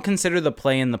if you don't consider the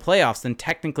play in the playoffs, then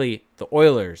technically the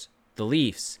Oilers, the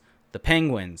Leafs, the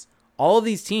Penguins, all of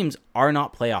these teams are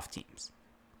not playoff teams.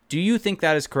 Do you think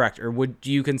that is correct, or would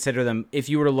you consider them, if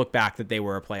you were to look back, that they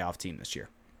were a playoff team this year?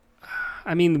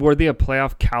 I mean, were they a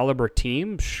playoff caliber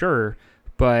team? Sure,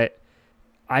 but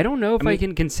I don't know if I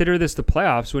can consider this the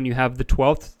playoffs when you have the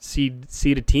 12th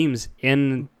seeded teams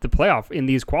in the playoff in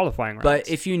these qualifying rounds. But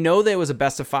if you know there was a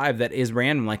best of 5 that is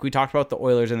random, like we talked about the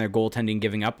Oilers and their goaltending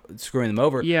giving up, screwing them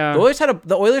over. Yeah, the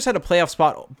Oilers had a playoff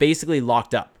spot basically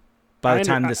locked up by the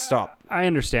time this stopped. I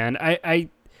understand.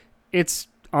 It's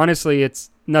honestly,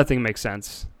 nothing makes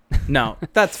sense. No,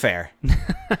 that's fair.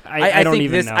 I don't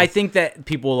even know. I think that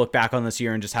people will look back on this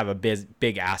year and just have a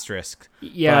big asterisk.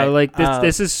 Yeah, but,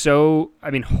 this is so,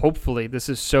 I mean, hopefully this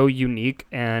is so unique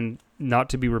and not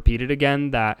to be repeated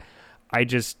again that I'm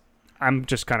just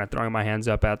kind of throwing my hands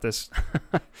up at this.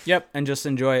 Yep, and just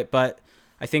enjoy it. But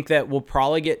I think that we'll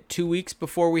probably get 2 weeks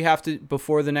before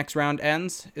the next round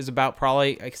ends, is about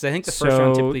probably, because I think the first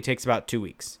round typically takes about 2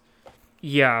 weeks.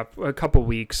 Yeah, a couple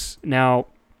weeks. Now,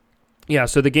 yeah,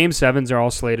 so the Game 7s are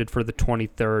all slated for the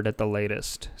 23rd at the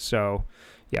latest. So,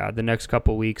 yeah, the next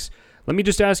couple weeks. Let me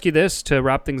just ask you this to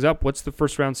wrap things up. What's the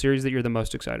first round series that you're the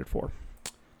most excited for?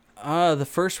 The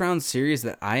first round series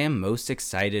that I am most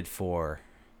excited for,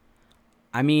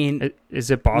 I mean... Is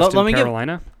it Boston,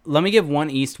 Carolina? Let me give one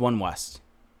East, one West.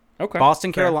 Okay.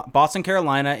 Boston,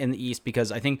 Carolina in the East,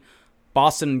 because I think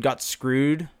Boston got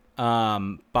screwed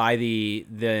by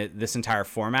this entire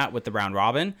format with the round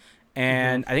robin.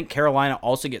 And I think Carolina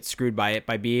also gets screwed by it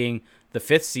by being the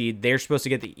 5th seed. They're supposed to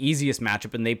get the easiest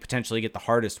matchup, and they potentially get the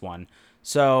hardest one.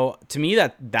 So to me,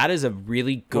 that is a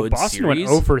really good Boston series.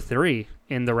 Boston went 0-3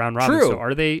 in the round robin. So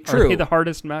are they the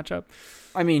hardest matchup?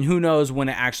 I mean, who knows when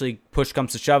it actually push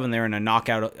comes to shove and they're in a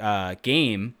knockout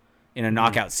game, in a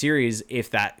knockout series, if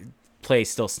that play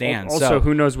still stands. Also,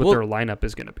 who knows what their lineup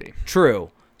is going to be?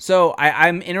 True. So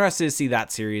I'm interested to see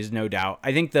that series, no doubt.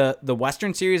 I think the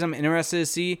Western series I'm interested to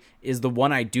see is the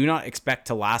one I do not expect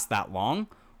to last that long,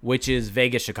 which is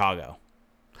Vegas-Chicago.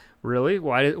 Really?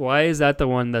 Why is that the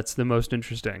one that's the most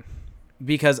interesting?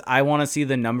 Because I want to see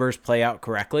the numbers play out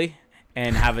correctly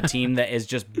and have a team that is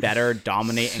just better,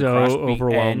 dominate, and crush. So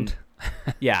overwhelmed.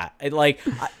 Yeah,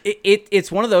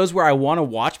 it's one of those where I want to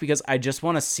watch because I just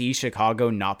want to see Chicago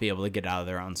not be able to get out of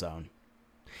their own zone.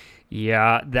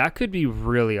 Yeah, that could be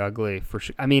really ugly for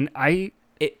sure. I mean,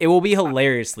 it will be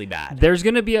hilariously bad. There's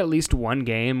going to be at least one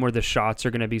game where the shots are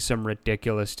going to be some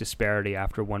ridiculous disparity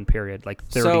after one period, like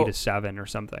 30-7 or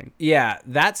something. Yeah,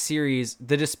 that series,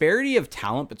 the disparity of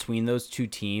talent between those two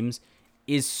teams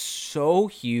is so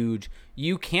huge.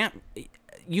 You could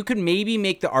maybe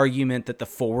make the argument that the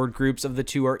forward groups of the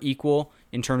two are equal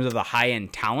in terms of the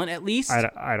high-end talent, at least.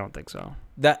 I don't think so.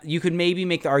 That you could maybe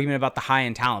make the argument about the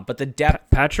high-end talent, but the depth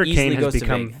Patrick Kane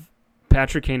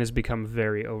has become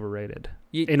very overrated.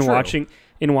 True.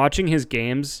 Watching his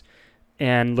games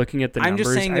and looking at the numbers. I'm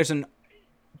just saying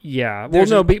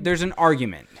there's an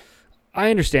argument. I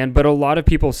understand, but a lot of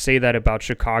people say that about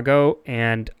Chicago,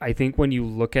 and I think when you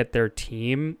look at their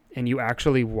team and you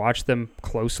actually watch them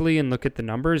closely and look at the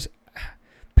numbers,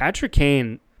 Patrick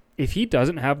Kane, if he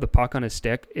doesn't have the puck on his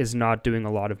stick, is not doing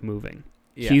a lot of moving.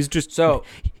 Yeah. He's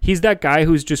that guy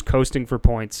who's just coasting for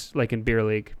points, like in beer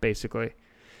league, basically.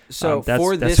 So that's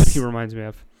what he reminds me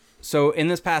of. So in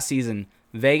this past season,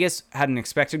 Vegas had an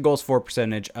expected goals for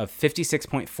percentage of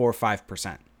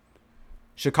 56.45%.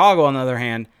 Chicago, on the other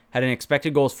hand, had an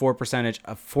expected goals for percentage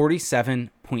of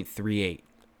 47.38.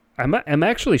 I'm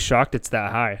actually shocked it's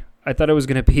that high. I thought it was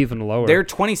going to be even lower. They're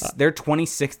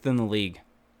 26th in the league.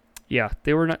 Yeah,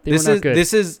 they were not good.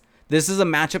 This is a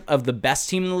matchup of the best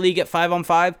team in the league at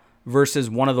 5-on-5 versus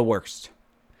one of the worst.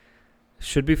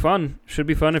 Should be fun. Should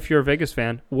be fun if you're a Vegas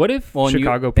fan. What if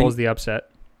Chicago pulls the upset?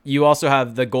 You also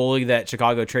have the goalie that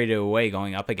Chicago traded away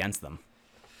going up against them.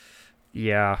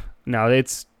 Yeah. No,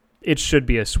 it should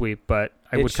be a sweep, but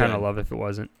I would kind of love if it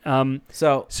wasn't.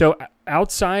 So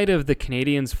outside of the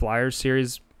Canadiens-Flyers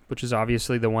series, which is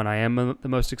obviously the one I am the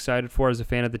most excited for as a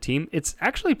fan of the team, it's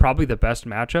actually probably the best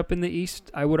matchup in the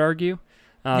East, I would argue.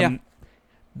 The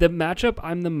matchup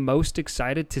I'm the most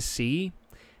excited to see,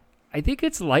 I think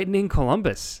it's Lightning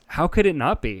Columbus. How could it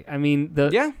not be? I mean,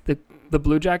 the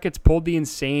Blue Jackets pulled the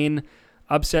insane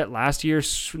upset last year,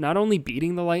 not only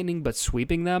beating the Lightning, but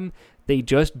sweeping them. They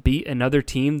just beat another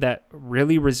team that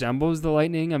really resembles the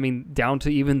Lightning. I mean, down to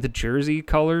even the jersey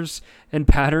colors and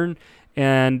pattern.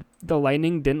 And the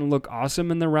Lightning didn't look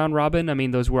awesome in the round robin. I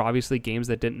mean, those were obviously games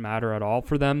that didn't matter at all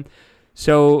for them.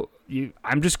 So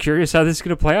I'm just curious how this is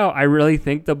going to play out. I really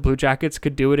think the Blue Jackets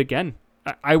could do it again.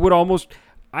 I'm almost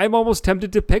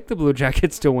tempted to pick the Blue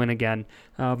Jackets to win again.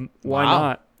 Why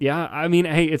not? Yeah, I mean,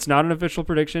 hey, it's not an official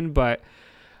prediction, but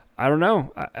I don't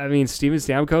know. I mean, Steven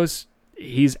Stamkos,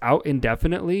 he's out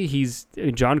indefinitely.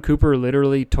 John Cooper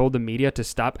literally told the media to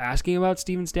stop asking about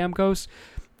Steven Stamkos.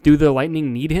 Do the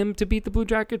Lightning need him to beat the Blue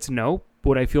Jackets? No.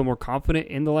 Would I feel more confident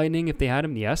in the Lightning if they had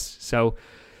him? Yes. So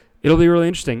it'll be really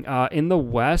interesting. In the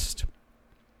West,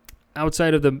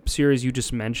 outside of the series you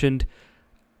just mentioned,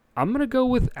 I'm going to go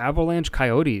with Avalanche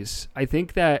Coyotes. I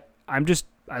think that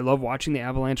I love watching the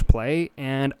Avalanche play,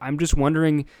 and I'm just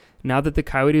wondering, now that the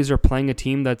Coyotes are playing a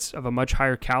team that's of a much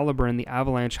higher caliber in the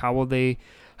Avalanche, how will they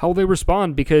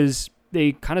respond? Because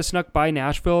they kind of snuck by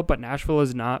Nashville, but Nashville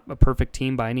is not a perfect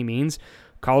team by any means.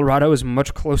 Colorado is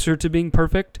much closer to being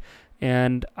perfect,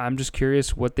 and I'm just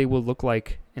curious what they will look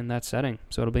like in that setting.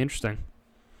 So it'll be interesting.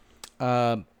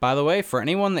 By the way, for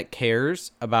anyone that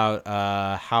cares about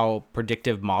how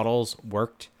predictive models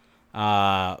worked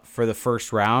for the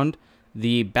first round,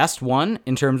 the best one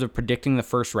in terms of predicting the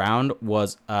first round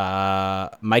was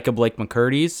Micah Blake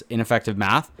McCurdy's Ineffective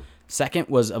Math. Second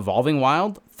was Evolving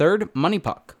Wild. Third, Money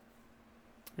Puck.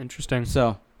 Interesting.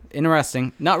 So,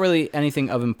 interesting. Not really anything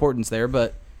of importance there,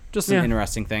 but just an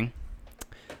interesting thing.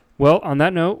 Well, on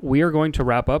that note, we are going to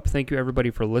wrap up. Thank you, everybody,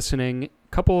 for listening. A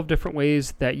couple of different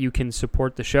ways that you can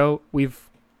support the show. We've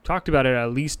talked about it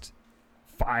at least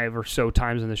 5 or so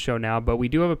times in the show now, but we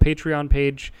do have a Patreon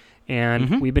page,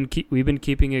 and we've been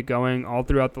keeping it going all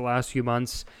throughout the last few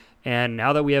months. And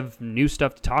now that we have new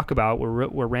stuff to talk about,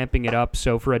 we're ramping it up.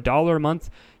 So for $1 a month,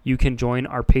 you can join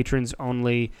our patrons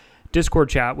only Discord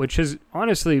chat, which has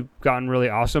honestly gotten really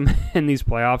awesome in these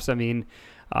playoffs. I mean,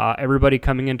 everybody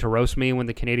coming in to roast me when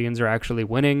the Canadiens are actually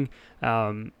winning.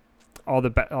 All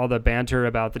the banter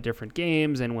about the different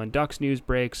games and when Ducks news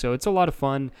breaks. So it's a lot of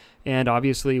fun. And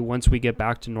obviously, once we get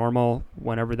back to normal,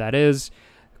 whenever that is,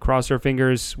 cross our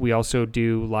fingers, we also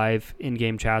do live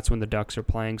in-game chats when the Ducks are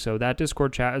playing. So that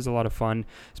Discord chat is a lot of fun,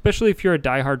 especially if you're a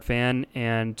diehard fan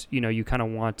and you kind of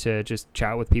want to just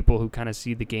chat with people who kind of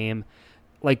see the game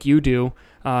like you do.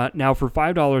 Now for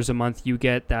 $5 a month, you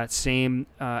get that same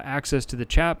access to the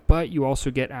chat, but you also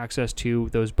get access to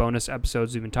those bonus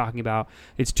episodes we've been talking about.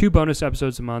 It's 2 bonus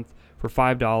episodes a month for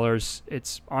 $5.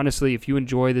 It's honestly, if you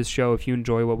enjoy this show, if you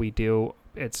enjoy what we do,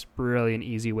 it's really an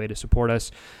easy way to support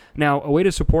us. Now, a way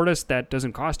to support us that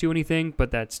doesn't cost you anything,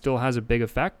 but that still has a big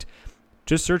effect,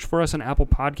 just search for us on Apple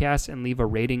Podcasts and leave a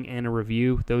rating and a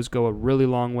review. Those go a really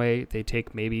long way. They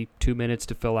take maybe 2 minutes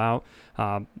to fill out,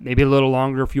 maybe a little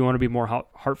longer if you want to be more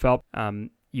heartfelt.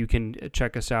 You can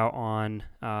check us out on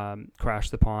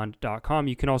crashthepond.com.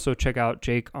 You can also check out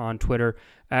Jake on Twitter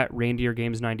at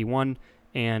reindeergames91,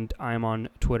 and I'm on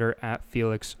Twitter at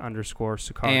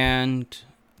Felix_Sakar. And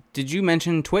did you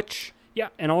mention Twitch? Yeah,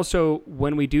 and also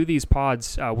when we do these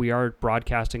pods, we are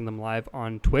broadcasting them live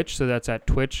on Twitch, so that's at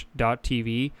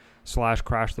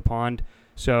twitch.tv/crashthepond.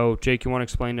 So, Jake, you want to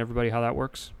explain to everybody how that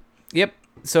works? Yep.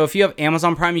 So if you have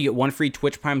Amazon Prime, you get 1 free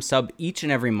Twitch Prime sub each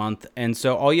and every month. And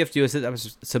so all you have to do is hit that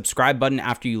subscribe button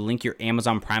after you link your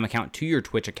Amazon Prime account to your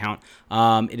Twitch account.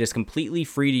 It is completely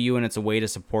free to you, and it's a way to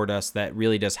support us that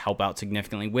really does help out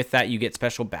significantly. With that, you get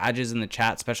special badges in the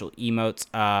chat, special emotes,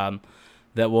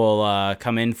 that will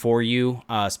come in for you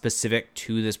specific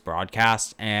to this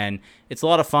broadcast. And it's a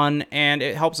lot of fun, and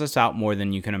it helps us out more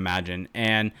than you can imagine.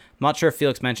 And I'm not sure if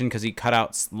Felix mentioned, because he cut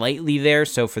out slightly there.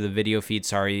 So for the video feed,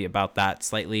 sorry about that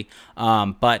slightly.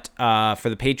 But for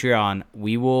the Patreon,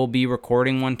 we will be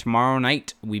recording one tomorrow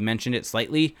night. We mentioned it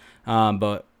slightly,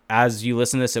 but as you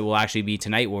listen to this, it will actually be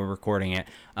tonight we're recording it.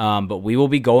 But we will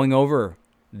be going over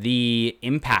the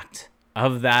impact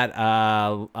of that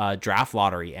draft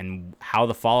lottery and how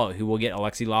the fallout, who will get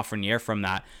Alexis Lafreniere from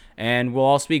that. And we'll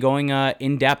also be going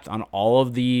in depth on all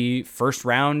of the first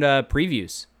round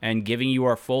previews and giving you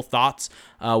our full thoughts.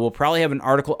 We'll probably have an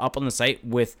article up on the site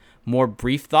with more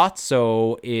brief thoughts.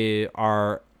 So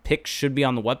our picks should be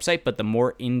on the website, but the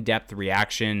more in-depth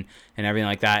reaction and everything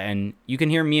like that. And you can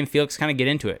hear me and Felix kind of get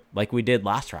into it like we did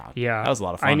last round. Yeah. That was a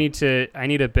lot of fun. I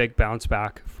need a big bounce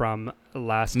back from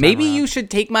last time Maybe around. you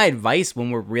should take my advice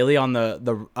when we're really on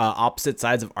the opposite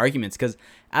sides of arguments, because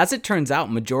as it turns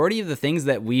out, majority of the things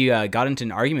that we got into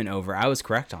an argument over, I was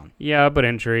correct on. Yeah, but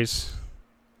injuries.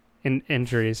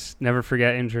 Injuries. Never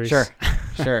forget injuries.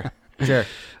 Sure.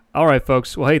 All right,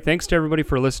 folks. Well, hey, thanks to everybody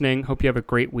for listening. Hope you have a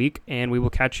great week, and we will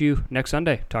catch you next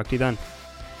Sunday. Talk to you then.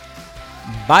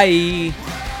 Bye.